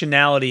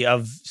functionality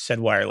of said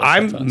wireless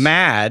headphones. I'm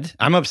mad.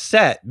 I'm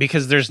upset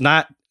because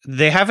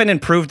they haven't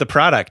improved the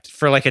product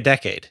for like a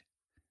decade.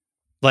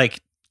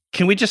 Like,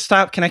 can we just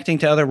stop connecting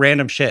to other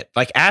random shit?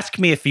 Like, ask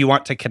me if you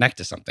want to connect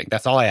to something.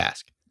 That's all I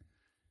ask.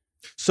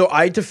 So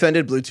I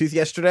defended Bluetooth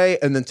yesterday,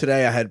 and then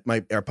today I had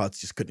my AirPods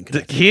just couldn't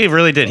connect. He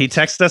really did. He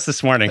texted us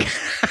this morning.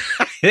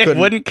 It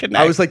wouldn't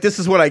connect. I was like, this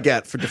is what I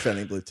get for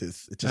defending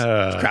Bluetooth. It just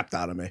crapped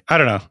out of me. I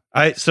don't know.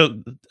 I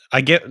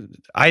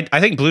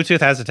think Bluetooth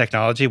has the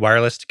technology,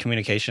 wireless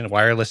communication,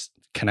 wireless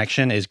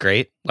connection is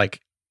great.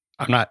 Like,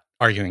 I'm not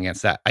arguing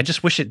against that. I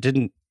just wish it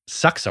didn't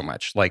suck so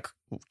much. Like,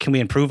 can we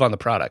improve on the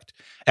product?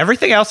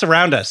 Everything else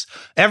around us,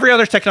 every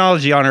other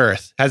technology on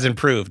Earth has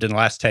improved in the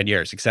last 10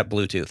 years, except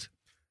Bluetooth.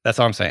 That's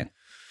all I'm saying.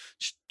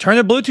 Just turn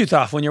the Bluetooth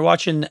off when you're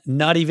watching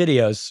naughty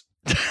videos.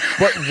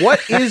 But what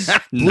is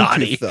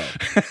Naughty.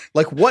 Bluetooth, though?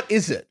 Like, what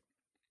is it?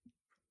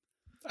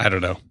 I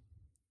don't know.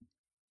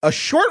 A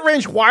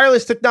short-range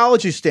wireless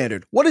technology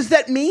standard. What does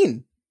that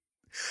mean?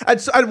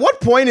 At what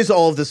point is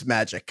all of this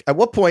magic? At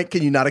what point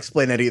can you not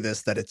explain any of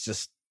this, that it's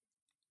just,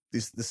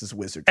 this is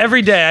wizardry?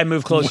 Every day I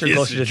move closer and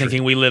closer to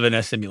thinking we live in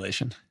a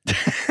simulation.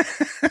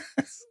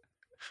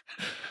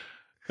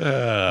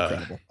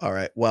 Incredible. All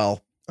right.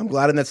 Well, I'm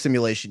glad in that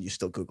simulation you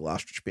still Google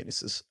ostrich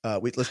penises.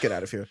 Let's get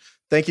out of here.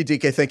 Thank you,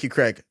 DK. Thank you,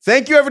 Craig.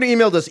 Thank you, everyone who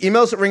emailed us.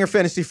 Email us at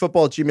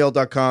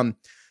ringerfantasyfootball@gmail.com.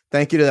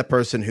 Thank you to that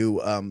person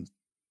who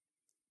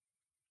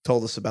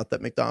told us about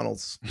that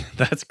McDonald's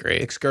That's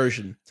great.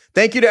 excursion.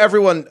 Thank you to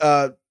everyone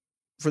for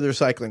the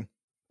recycling.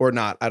 Or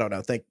not. I don't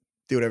know.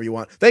 Do whatever you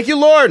want. Thank you,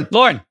 Lauren.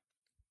 Lauren.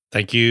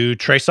 Thank you,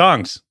 Trey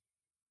Songs.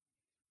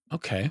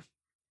 Okay.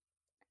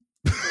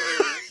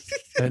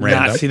 I did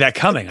not see that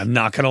coming. I'm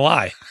not going to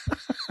lie.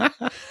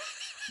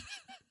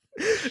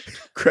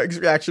 Craig's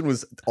reaction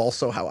was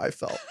also how I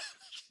felt.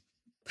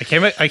 I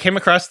came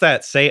across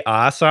that Say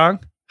Ah song.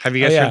 Have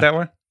you guys heard that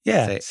one?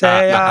 Yeah.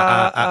 Say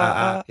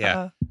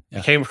Yeah.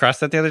 I came across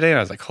that the other day and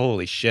I was like,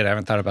 holy shit, I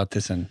haven't thought about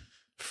this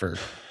for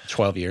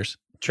 12 years.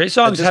 Trey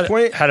Songz At this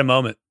point, had a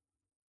moment.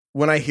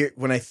 When I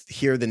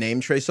hear the name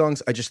Trey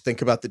Songz, I just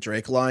think about the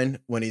Drake line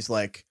when he's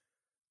like,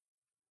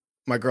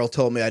 my girl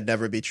told me I'd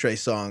never be Trey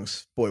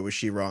Songz. Boy, was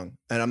she wrong.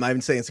 And I'm not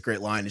even saying it's a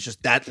great line. It's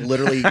just that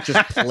literally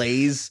just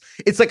plays.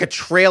 It's like a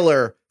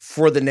trailer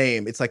for the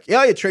name. It's like,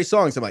 yeah, Trey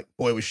Songz. I'm like,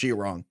 boy, was she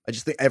wrong. I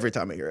just think every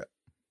time I hear it.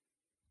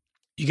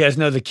 You guys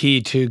know the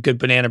key to good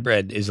banana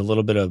bread is a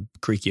little bit of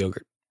Greek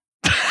yogurt.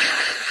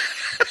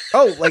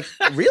 Oh, like,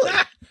 really?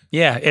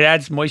 Yeah, it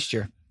adds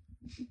moisture.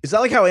 Is that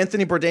like how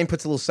Anthony Bourdain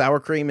puts a little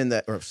sour cream in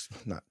that? Or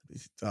not.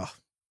 Oh,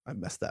 I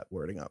messed that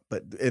wording up.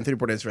 But Anthony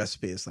Bourdain's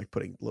recipe is like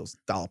putting a little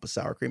dollop of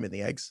sour cream in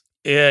the eggs.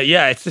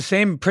 Yeah, it's the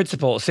same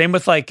principle. Same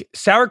with like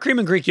sour cream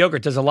and Greek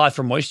yogurt does a lot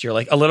for moisture.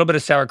 Like a little bit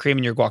of sour cream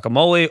in your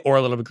guacamole or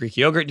a little bit of Greek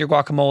yogurt in your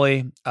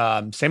guacamole.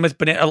 Same with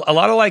banana. A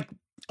lot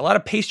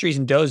of pastries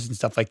and doughs and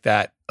stuff like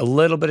that. A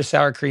little bit of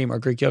sour cream or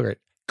Greek yogurt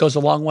goes a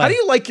long way. How do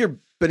you like your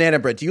banana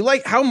bread?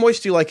 How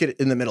moist do you like it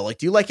in the middle? Like,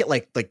 do you like it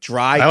like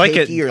dry? I like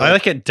cakey, it. I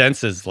like it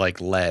dense as like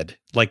lead.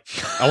 Like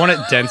I want it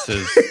dense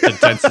as the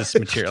densest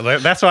material.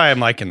 That's why I'm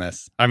liking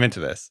this. I'm into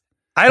this.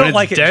 I don't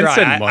like it dense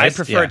dry. and I moist,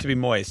 prefer it to be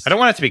moist. I don't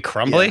want it to be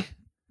crumbly.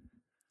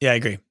 Yeah, I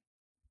agree.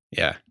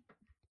 Yeah.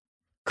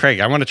 Craig,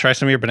 I want to try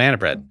some of your banana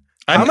bread.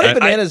 How many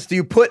bananas do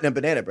you put in a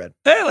banana bread?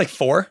 Like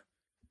 4.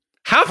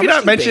 How have you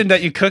not mentioned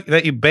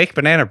that you bake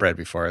banana bread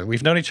before?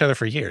 We've known each other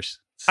for years.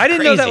 I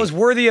didn't know that was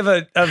worthy of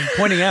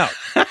pointing out.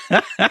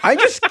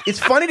 It's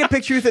funny to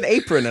picture you with an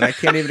apron, and I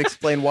can't even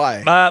explain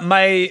why.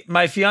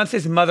 My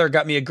fiance's mother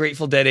got me a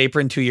Grateful Dead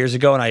apron 2 years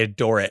ago, and I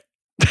adore it.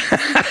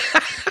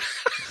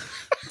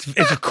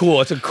 It's a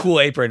cool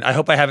apron. I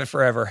hope I have it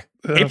forever.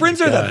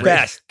 Aprons are the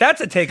best. That's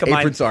a take of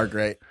mine. Aprons are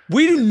great.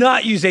 We do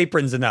not use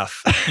aprons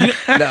enough.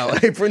 No,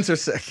 aprons are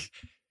sick.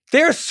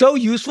 They're so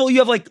useful.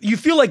 You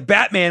feel like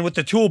Batman with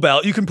the tool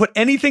belt. You can put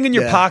anything in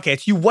your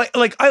pockets.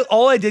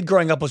 All I did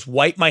growing up was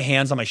wipe my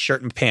hands on my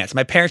shirt and pants.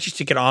 My parents used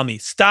to get on me.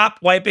 Stop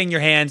wiping your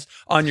hands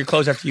on your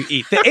clothes after you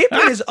eat. The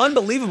apron is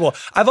unbelievable.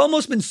 I've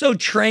almost been so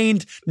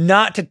trained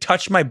not to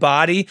touch my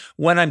body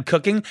when I'm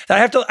cooking that I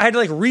had to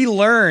like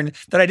relearn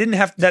that I didn't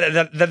have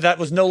that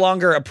was no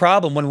longer a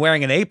problem when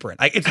wearing an apron.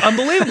 It's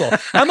unbelievable.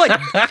 I'm like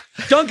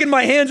dunking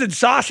my hands in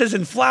sauces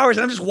and flours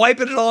and I'm just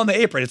wiping it all on the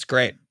apron. It's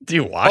great. Do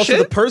you wash it?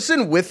 Also, the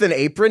person with an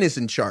apron is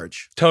in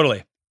charge.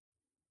 Totally.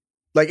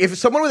 Like if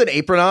someone with an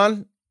apron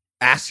on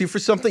asks you for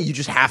something, you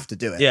just have to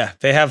do it. Yeah,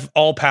 they have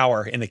all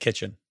power in the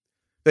kitchen.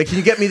 Like, can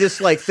you get me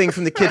this like thing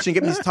from the kitchen?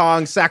 Get me these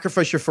tongs.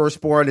 Sacrifice your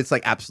firstborn. It's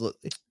like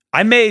absolutely.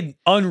 I made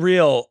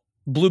Unreal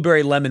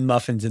blueberry lemon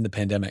muffins in the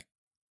pandemic.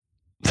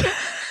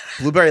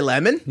 Blueberry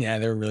lemon? Yeah,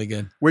 they were really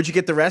good. Where'd you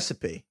get the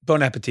recipe?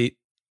 Bon appetit.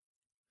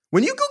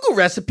 When you Google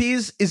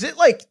recipes, is it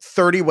like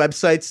 30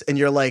 websites and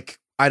you're like,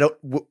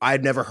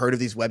 I've never heard of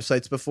these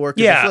websites before?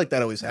 'Cause I Yeah. feel like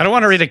that always happens. I don't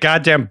want to read a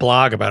goddamn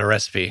blog about a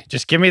recipe.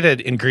 Just give me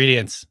the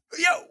ingredients.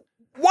 Yo,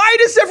 why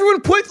does everyone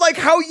put like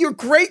how your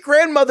great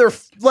grandmother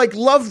like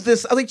loved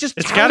this? Like, just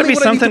It's tell got to me be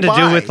what I need something to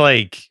do buy. with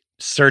like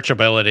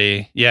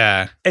searchability.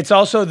 Yeah. It's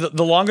also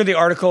the longer the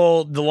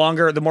article, the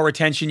more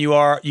retention you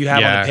have on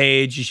Yeah. the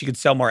page. You could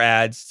sell more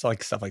ads. It's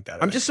like stuff like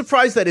that. I'm just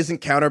surprised that isn't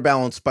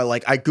counterbalanced by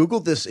like I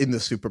Googled this in the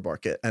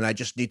supermarket and I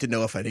just need to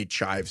know if I need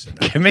chives in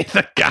it. Give me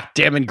the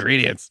goddamn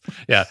ingredients.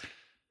 Yeah.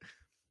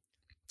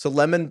 So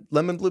lemon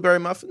blueberry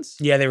muffins?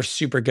 Yeah, they were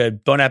super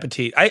good. Bon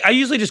appetit. I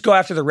usually just go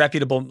after the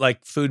reputable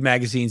like food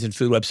magazines and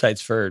food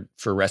websites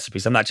for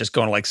recipes. I'm not just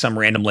going to like some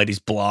random lady's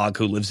blog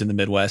who lives in the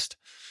Midwest.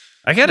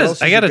 I What else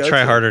gotta did you go try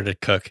to? harder to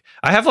cook.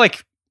 I have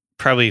like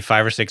probably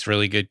 5 or 6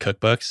 really good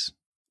cookbooks,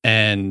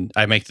 and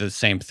I make the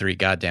same 3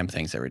 goddamn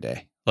things every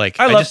day. Like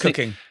I love just need-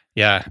 cooking.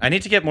 I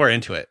need to get more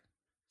into it.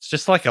 It's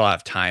just like a lot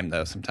of time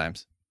though.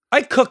 Sometimes.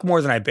 I cook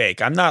more than I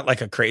bake. I'm not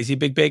like a crazy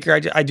big baker.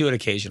 I do it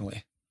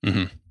occasionally.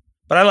 Mhm.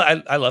 But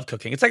I love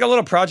cooking. It's like a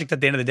little project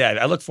at the end of the day.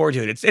 I look forward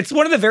to it. It's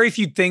one of the very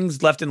few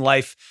things left in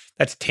life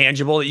that's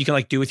tangible that you can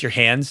like do with your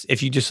hands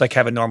if you just like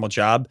have a normal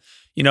job.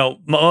 You know,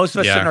 most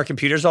of us sit in our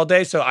computers all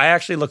day. So I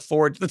actually look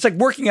forward. It's like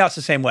working out's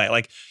the same way.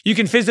 Like you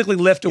can physically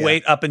lift a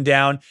weight up and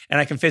down, and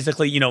I can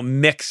physically,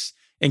 mix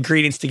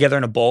ingredients together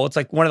in a bowl. It's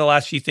like one of the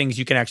last few things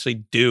you can actually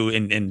do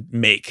and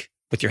make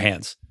with your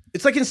hands.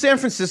 It's like in San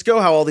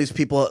Francisco, how all these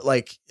people,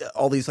 like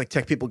all these like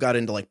tech people, got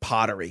into like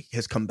pottery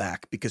has come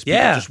back because people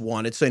just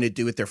wanted something to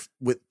do with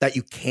that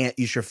you can't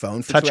use your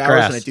phone for Touch 2 grass.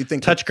 hours. And I do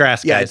think Touch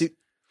grass, Yeah, guys. I do.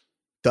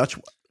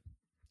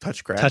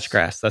 Touch grass. Touch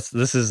grass.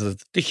 This is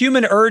The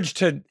human urge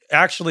to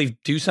actually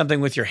do something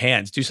with your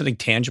hands, do something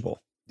tangible.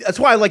 That's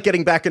why I like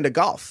getting back into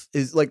golf.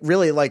 Is like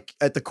really like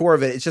at the core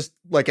of it. It's just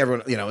like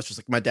everyone, it's just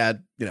like my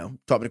dad,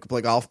 taught me to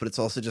play golf, but it's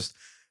also just,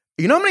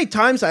 how many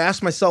times I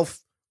ask myself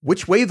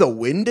which way the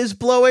wind is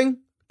blowing.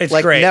 It's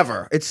like great.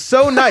 Never. It's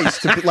so nice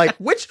to be like,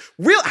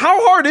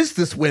 how hard is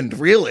this wind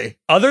really?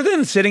 Other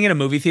than sitting in a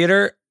movie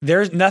theater,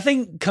 there's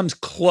nothing comes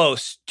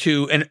close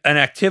to an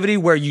activity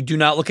where you do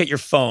not look at your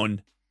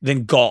phone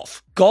than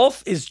golf.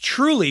 Golf is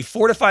truly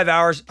 4 to 5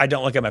 hours. I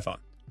don't look at my phone.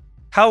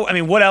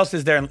 What else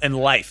is there in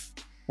life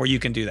where you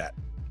can do that?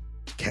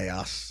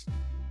 Chaos.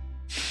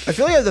 I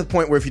feel like at the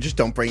point where if you just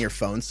don't bring your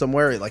phone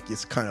somewhere, like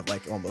it's kind of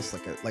like almost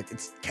like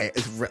it's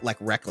like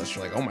reckless.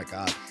 You're like, oh my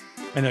God.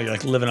 I know you're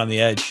like living on the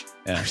edge.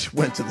 I just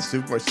went to the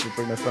supermarket to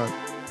bring my phone.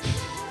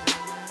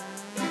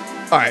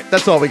 All right,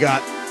 that's all we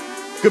got.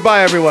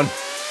 Goodbye, everyone.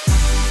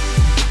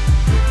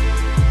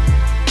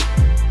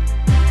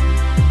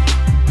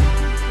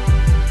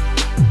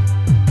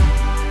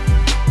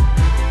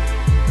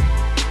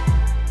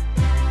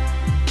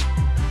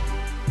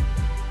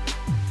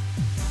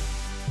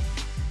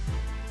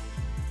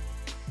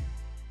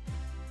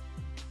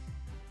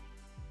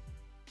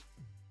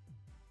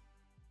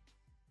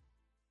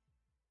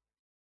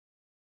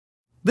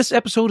 This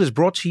episode is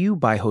brought to you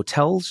by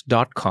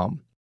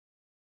Hotels.com.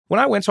 When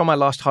I went on my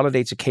last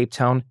holiday to Cape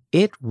Town,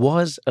 it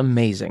was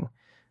amazing.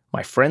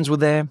 My friends were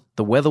there,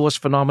 the weather was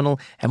phenomenal,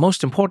 and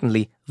most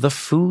importantly, the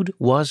food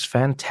was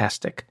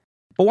fantastic.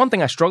 But one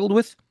thing I struggled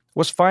with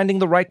was finding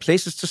the right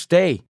places to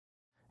stay.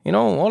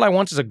 All I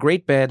want is a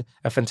great bed,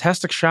 a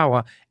fantastic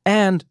shower,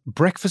 and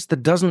breakfast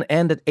that doesn't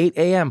end at 8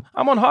 a.m.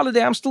 I'm on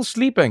holiday, I'm still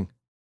sleeping.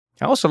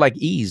 I also like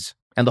ease,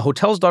 and the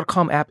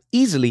Hotels.com app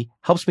easily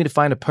helps me to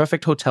find a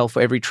perfect hotel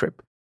for every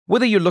trip.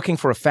 Whether you're looking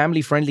for a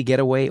family-friendly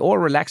getaway or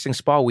a relaxing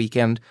spa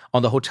weekend,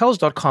 on the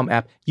Hotels.com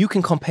app, you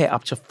can compare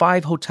up to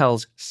 5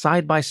 hotels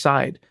side by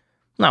side.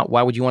 Now,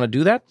 why would you want to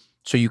do that?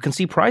 So you can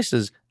see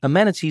prices,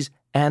 amenities,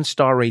 and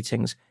star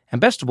ratings.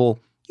 And best of all,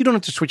 you don't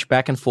have to switch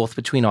back and forth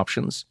between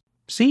options.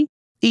 See?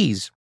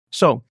 Ease.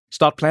 So,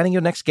 start planning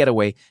your next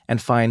getaway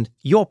and find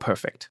your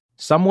perfect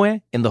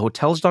somewhere in the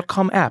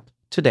Hotels.com app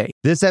today.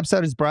 This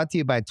episode is brought to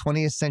you by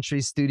 20th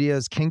Century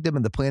Studios' Kingdom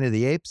of the Planet of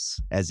the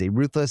Apes. As a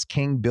ruthless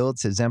king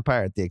builds his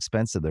empire at the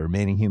expense of the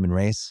remaining human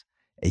race,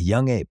 a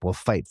young ape will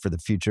fight for the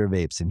future of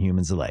apes and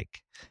humans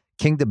alike.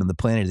 Kingdom of the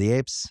Planet of the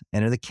Apes.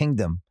 Enter the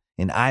kingdom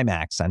in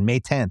IMAX on May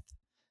 10th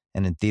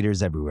and in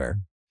theaters everywhere.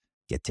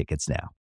 Get tickets now.